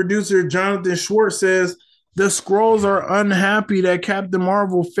Invasion producer Jonathan Schwartz says the Skrulls are unhappy that Captain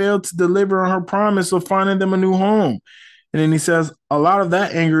Marvel failed to deliver on her promise of finding them a new home. And then he says a lot of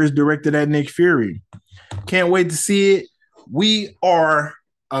that anger is directed at Nick Fury. Can't wait to see it. We are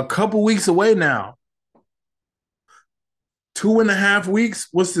a couple weeks away now. 2.5 weeks.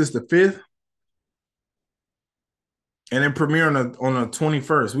 What's this, the 5th? And then premiere on the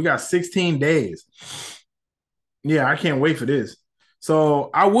 21st. We got 16 days. Yeah, I can't wait for this. So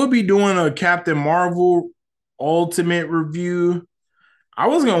I will be doing a Captain Marvel Ultimate review. I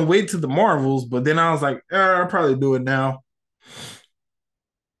was going to wait to the Marvels, but then I was like, I'll probably do it now.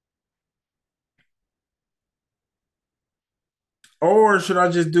 Or should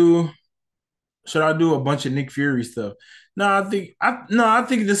I do a bunch of Nick Fury stuff? No, I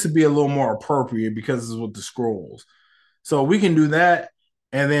think this would be a little more appropriate because it's with the Skrulls. So we can do that.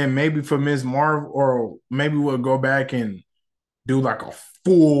 And then maybe for Ms. Marvel, or maybe we'll go back and do like a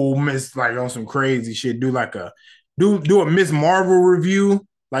full Miss, like on some crazy shit. Do like a Miss Marvel review,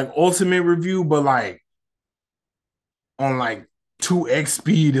 like Ultimate review, but like on like 2x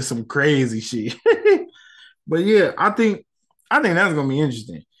speed or some crazy shit. But yeah, I think that's gonna be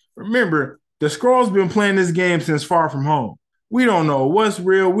interesting. Remember, the Skrulls been playing this game since Far From Home. We don't know what's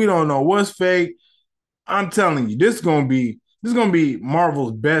real. We don't know what's fake. I'm telling you, this is gonna be This is gonna be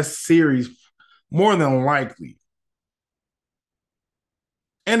Marvel's best series, more than likely.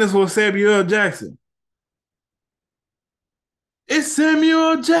 And it's with Samuel L. Jackson. It's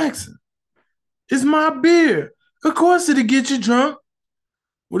Samuel L. Jackson. It's my beer. Of course it'll get you drunk.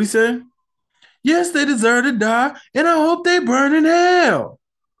 What'd he say? Yes, they deserve to die, and I hope they burn in hell.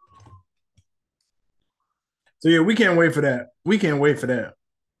 So yeah, we can't wait for that. We can't wait for that.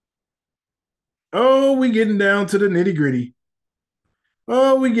 Oh, we getting down to the nitty gritty.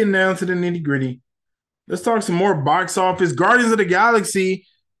 Oh, we getting down to the nitty gritty. Let's talk some more box office. Guardians of the Galaxy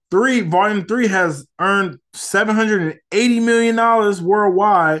 3, Volume 3 has earned $780 million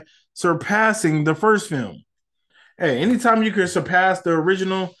worldwide, surpassing the first film. Hey, anytime you can surpass the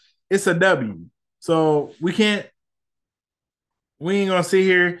original, it's a W. So we ain't gonna sit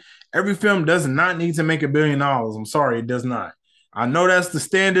here. Every film does not need to make $1 billion. I'm sorry, it does not. I know that's the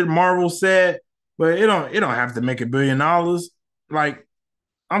standard Marvel said, but it don't have to make $1 billion. Like,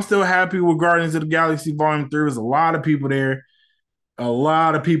 I'm still happy with Guardians of the Galaxy Volume 3. There's a lot of people there. A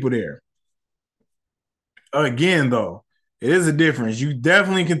lot of people there. Again, though, it is a difference. You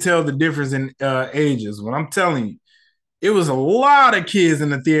definitely can tell the difference in ages. When I'm telling you, it was a lot of kids in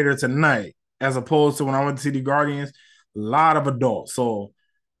the theater tonight, as opposed to when I went to see the Guardians, a lot of adults. So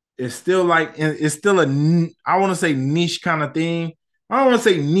it's still like, it's still I want to say niche kind of thing. I don't want to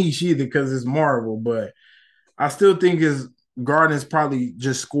say niche either because it's Marvel, but I still think his Guardians probably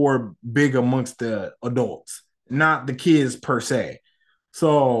just scored big amongst the adults, not the kids per se.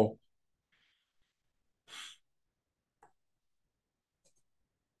 So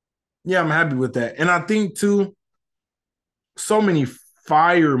yeah, I'm happy with that. And I think too, so many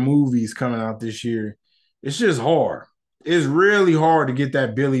fire movies coming out this year. It's just hard. It's really hard to get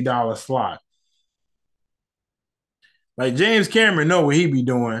that Billy Dollar slot. Like James Cameron know what he be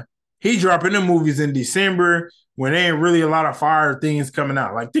doing. He dropping the movies in December when there ain't really a lot of fire things coming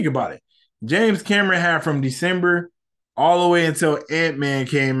out. Like, think about it. James Cameron had from December all the way until Ant-Man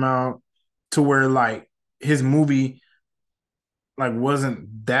came out to where like his movie like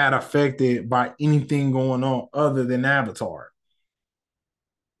wasn't that affected by anything going on other than Avatar.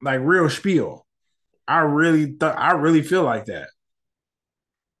 Like real spiel. I really feel like that.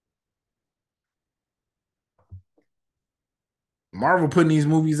 Marvel putting these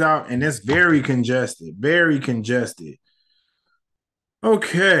movies out, and it's very congested. Very congested.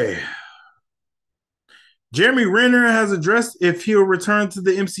 Okay. Jeremy Renner has addressed if he'll return to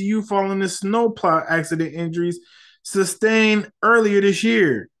the MCU following the snowplow accident injuries sustained earlier this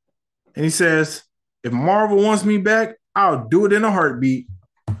year. And he says, if Marvel wants me back, I'll do it in a heartbeat.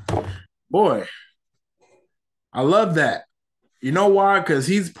 Boy, I love that. You know why? Because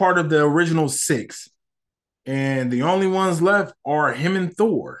he's part of the original 6. And the only ones left are him and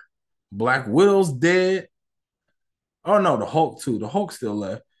Thor. Black Widow's dead. Oh, no, the Hulk, too. The Hulk still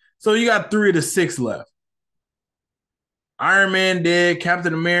left. So you got 3 of the 6 left. Iron Man dead.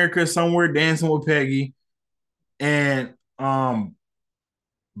 Captain America somewhere dancing with Peggy. And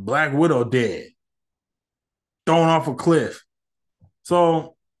Black Widow dead. Thrown off a cliff.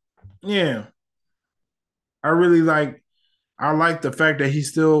 So, yeah. I like the fact that he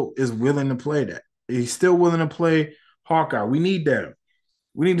still is willing to play that. He's still willing to play Hawkeye. We need that.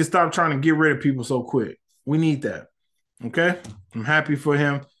 We need to stop trying to get rid of people so quick. We need that. Okay? I'm happy for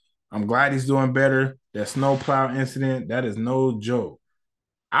him. I'm glad he's doing better. That snowplow incident, that is no joke.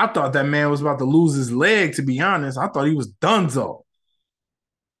 I thought that man was about to lose his leg, to be honest. I thought he was donezo.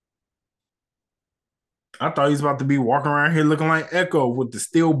 I thought he was about to be walking around here looking like Echo with the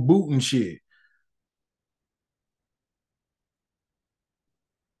steel boot and shit.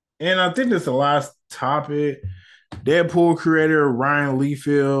 And I think that's the last topic. Deadpool creator Ryan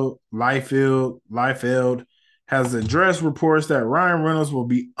Liefeld has addressed reports that Ryan Reynolds will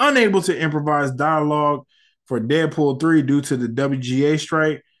be unable to improvise dialogue for Deadpool 3 due to the WGA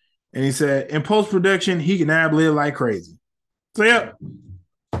strike. And he said, in post-production, he can ad-lib like crazy. So, yeah,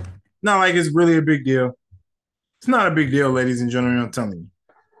 not like it's really a big deal. It's not a big deal, ladies and gentlemen, I'm telling you.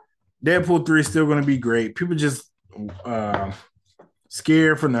 Deadpool 3 is still going to be great. People just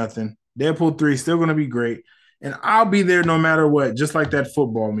scared for nothing. Deadpool 3 is still going to be great. And I'll be there no matter what, just like that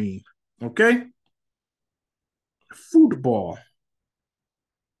football meme. Okay? Football.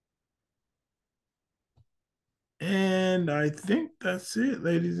 And I think that's it,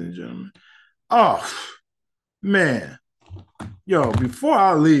 ladies and gentlemen. Oh, man. Yo, before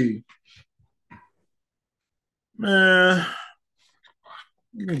I leave, man,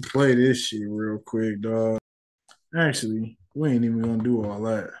 let me play this shit real quick, dog. Actually, we ain't even gonna do all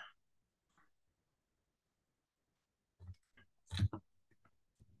that.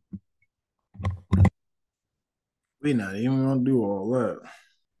 We not even gonna do all that.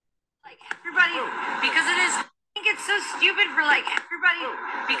 Like everybody, because it is. I think it's so stupid for like everybody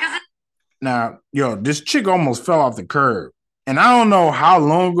because it. Now, yo, this chick almost fell off the curb, and I don't know how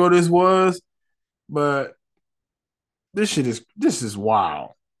long ago this was, but this is wild.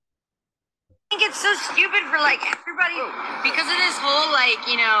 I think it's so stupid for like everybody because of this whole like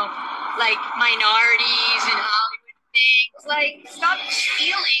like minorities and Hollywood things. Like stop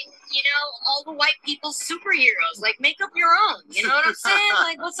stealing, all the white people's superheroes. Like make up your own. You know what I'm saying?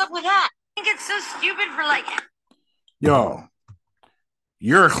 Like what's up with that? I think it's so stupid for like. Yo,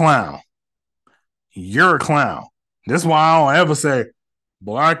 you're a clown. You're a clown. That's why I don't ever say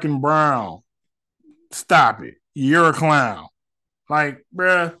black and brown. Stop it. You're a clown. Like,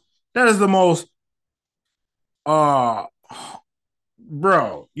 bruh, that is the most bro,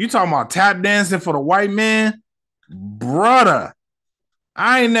 you talking about tap dancing for the white man? Brother.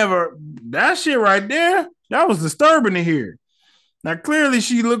 I ain't never that shit right there. That was disturbing to hear. Now clearly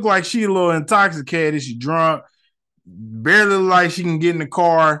she looked like she a little intoxicated. She drunk, barely like she can get in the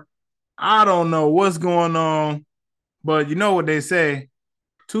car. I don't know what's going on, but you know what they say: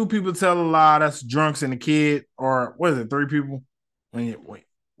 two people tell a lie. That's drunks and a kid, or what is it? Three people. When you wait,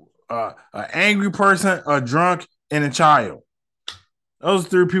 an angry person, a drunk, and a child. Those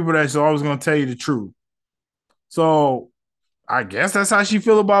three people that's always gonna tell you the truth. So I guess that's how she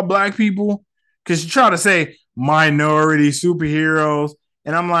feel about black people. Cause she try to say minority superheroes.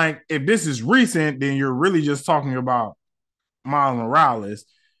 And I'm like, if this is recent, then you're really just talking about Miles Morales.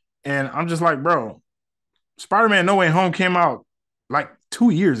 And I'm just like, bro, Spider-Man No Way Home came out like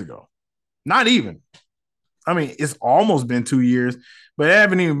 2 years ago. Not even. I mean, it's almost been 2 years, but it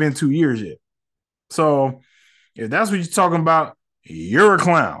haven't even been 2 years yet. So if that's what you're talking about, you're a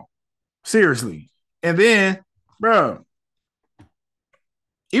clown. Seriously. And then, bro,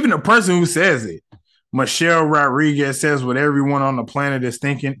 even the person who says it, Michelle Rodriguez, says what everyone on the planet is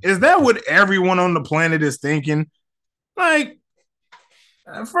thinking. Is that what everyone on the planet is thinking? Like,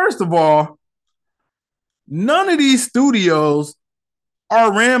 first of all, none of these studios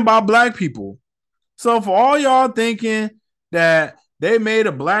are ran by black people. So for all y'all thinking that they made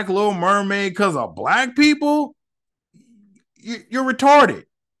a Black Little Mermaid because of black people, you're retarded.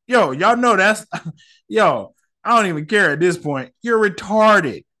 Yo, y'all know that's yo. I don't even care at this point. You're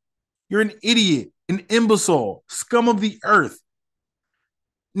retarded. You're an idiot, an imbecile, scum of the earth,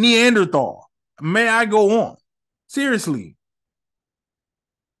 Neanderthal. May I go on? Seriously,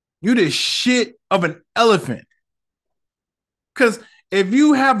 you the shit of an elephant. Because if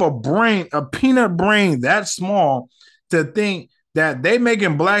you have a brain, a peanut brain that small, to think that they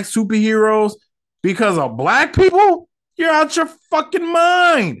making black superheroes because of black people, you're out your fucking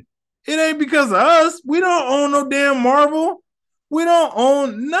mind. It ain't because of us. We don't own no damn Marvel. We don't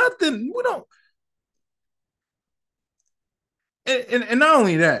own nothing. We don't. And not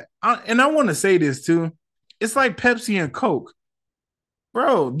only that, I want to say this too. It's like Pepsi and Coke.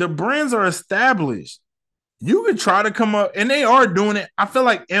 Bro, the brands are established. You could try to come up, and they are doing it. I feel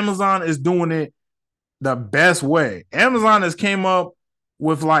like Amazon is doing it the best way. Amazon has came up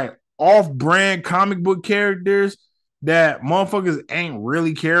with like off-brand comic book characters that motherfuckers ain't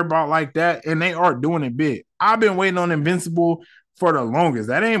really care about like that, and they are doing it big. I've been waiting on Invincible for the longest.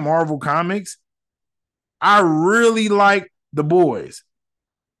 That ain't Marvel Comics. I really like The Boys,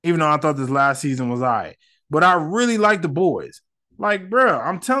 even though I thought this last season was all right. But I really like The Boys. Like, bro,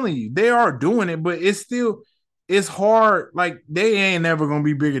 I'm telling you, they are doing it, but it's hard. Like, they ain't never gonna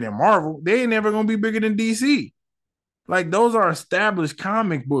be bigger than Marvel. They ain't never gonna be bigger than DC. Like, those are established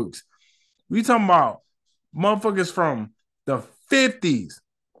comic books. We talking about motherfuckers from the 50s.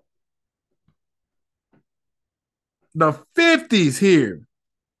 The 50s here.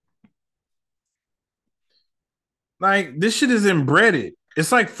 Like, this shit is embedded.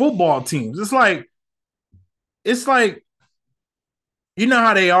 It's like football teams. It's like you know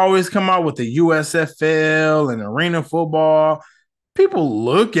how they always come out with the USFL and arena football. People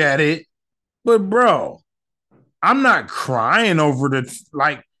look at it, but bro, I'm not crying over the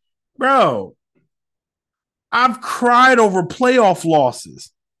like, bro. I've cried over playoff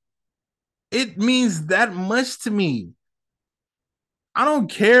losses. It means that much to me. I don't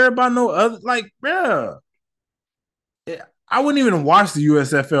care about no other, like, bro. I wouldn't even watch the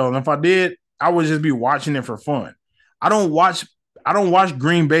USFL, and if I did, I would just be watching it for fun. I don't watch. I don't watch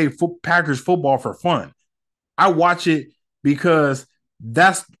Green Bay Packers football for fun. I watch it because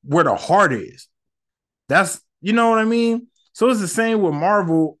that's where the heart is. That's, you know what I mean? So it's the same with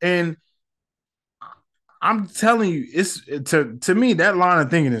Marvel. And I'm telling you, it's to me, that line of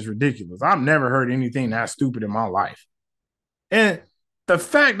thinking is ridiculous. I've never heard anything that stupid in my life. And The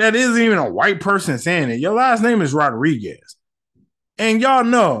fact that it isn't even a white person saying it, your last name is Rodriguez. And y'all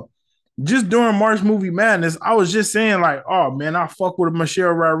know, just during March Movie Madness, I was just saying, like, oh man, I fuck with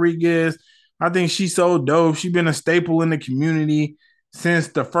Michelle Rodriguez. I think she's so dope. She's been a staple in the community since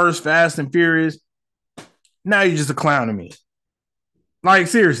the first Fast and Furious. Now you're just a clown to me. Like,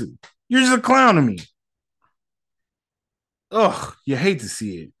 seriously, you're just a clown to me. Ugh, you hate to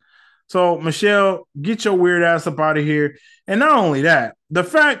see it. So, Michelle, get your weird ass up out of here. And not only that, the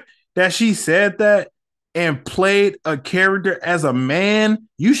fact that she said that and played a character as a man,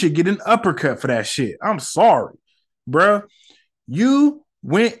 you should get an uppercut for that shit. I'm sorry, bro. You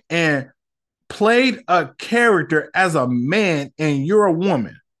went and played a character as a man and you're a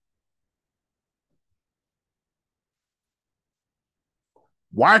woman.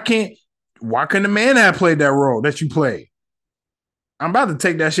 Why couldn't a man have played that role that you played? I'm about to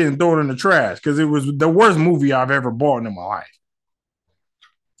take that shit and throw it in the trash because it was the worst movie I've ever bought in my life.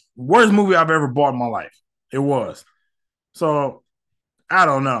 Worst movie I've ever bought in my life. It was. So, I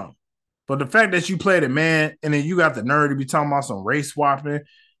don't know. But the fact that you played a man and then you got the nerve to be talking about some race swapping,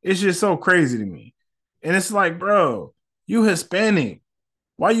 it's just so crazy to me. And it's like, bro, you Hispanic.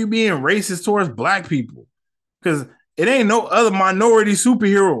 Why you being racist towards black people? Because it ain't no other minority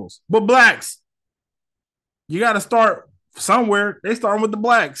superheroes but blacks. You got to start somewhere. They starting with the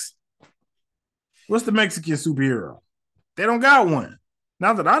blacks. What's the Mexican superhero? They don't got one.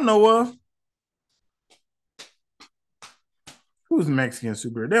 Not that I know of. Who's the Mexican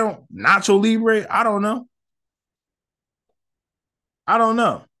superhero? They don't. Nacho Libre? I don't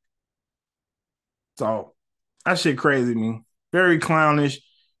know. So that shit crazy to me. Very clownish,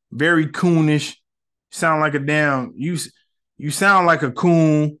 very coonish. Sound like a damn you sound like a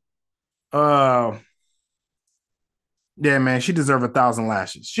coon. Yeah, man, she deserved 1,000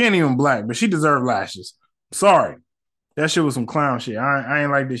 lashes. She ain't even black, but she deserved lashes. Sorry. That shit was some clown shit. I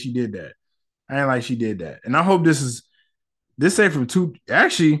ain't like that she did that. I ain't like she did that. And I hope this say from two.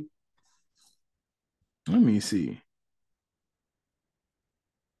 Actually, let me see.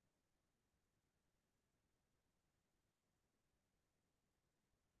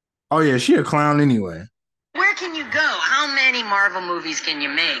 Oh yeah, she a clown anyway. Where can you go? How many Marvel movies can you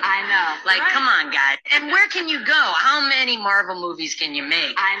make? I know. Like, come on, guys. And where can you go? How many Marvel movies can you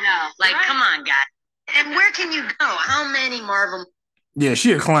make? I know. Like, come on, guys. And where can you go? How many Marvel? Yeah,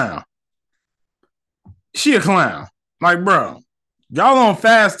 she a clown. She a clown. Like, bro, y'all on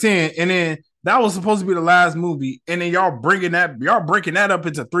Fast 10, and then that was supposed to be the last movie, and then y'all breaking that up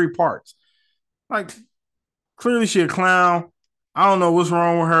into 3 parts. Like, clearly she a clown. I don't know what's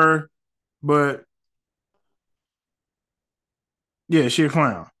wrong with her, but yeah, she a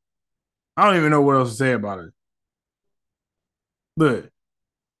clown. I don't even know what else to say about her. Look,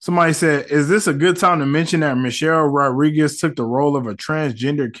 somebody said, is this a good time to mention that Michelle Rodriguez took the role of a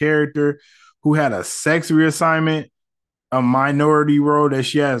transgender character who had a sex reassignment, a minority role that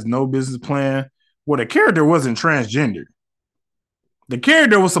she has no business playing? Well, the character wasn't transgender. The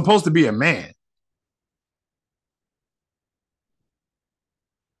character was supposed to be a man.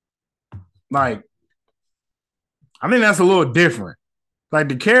 Like, I think that's a little different. Like,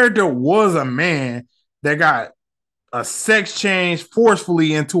 the character was a man that got a sex change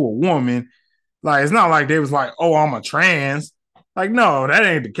forcefully into a woman. Like, it's not like they was like, oh, I'm a trans. Like, no, that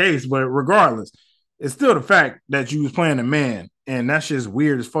ain't the case. But regardless, it's still the fact that you was playing a man. And that's just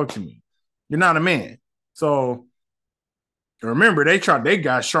weird as fuck to me. You're not a man. So remember, they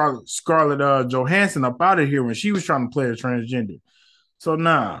got Scarlett Johansson up out of here when she was trying to play a transgender. So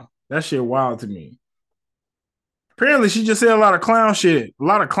nah, that shit wild to me. Apparently, she just said a lot of clown shit. A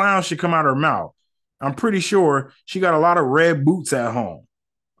lot of clown shit come out of her mouth. I'm pretty sure she got a lot of red boots at home.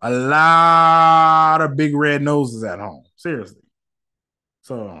 A lot of big red noses at home. Seriously.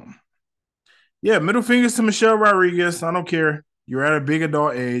 So, yeah, middle fingers to Michelle Rodriguez. I don't care. You're at a big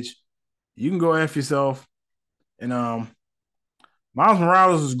adult age. You can go F yourself. And Miles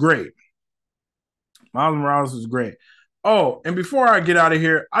Morales was great. Oh, and before I get out of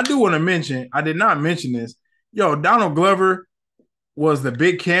here, I do want to mention, I did not mention this. Yo, Donald Glover was the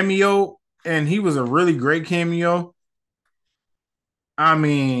big cameo, and he was a really great cameo. I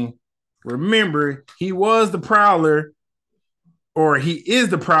mean, remember, he was the Prowler, or he is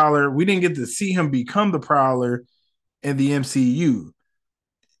the Prowler. We didn't get to see him become the Prowler in the MCU.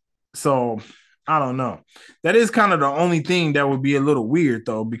 So, I don't know. That is kind of the only thing that would be a little weird,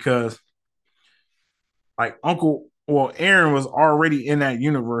 though, because like Aaron was already in that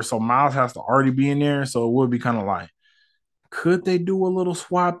universe, so Miles has to already be in there. So it would be kind of like, could they do a little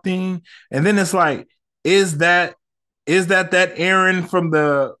swap thing? And then it's like, is that Aaron from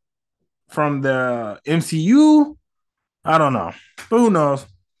the MCU, I don't know. But who knows?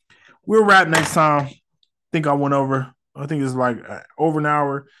 We'll wrap next time. Think I went over. I think it's like over an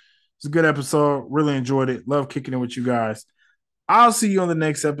hour. It's a good episode. Really enjoyed it. Love kicking it with you guys. I'll see you on the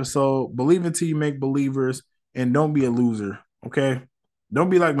next episode. Believe until you make believers, and don't be a loser. Okay? Don't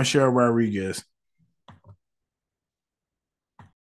be like Michelle Rodriguez.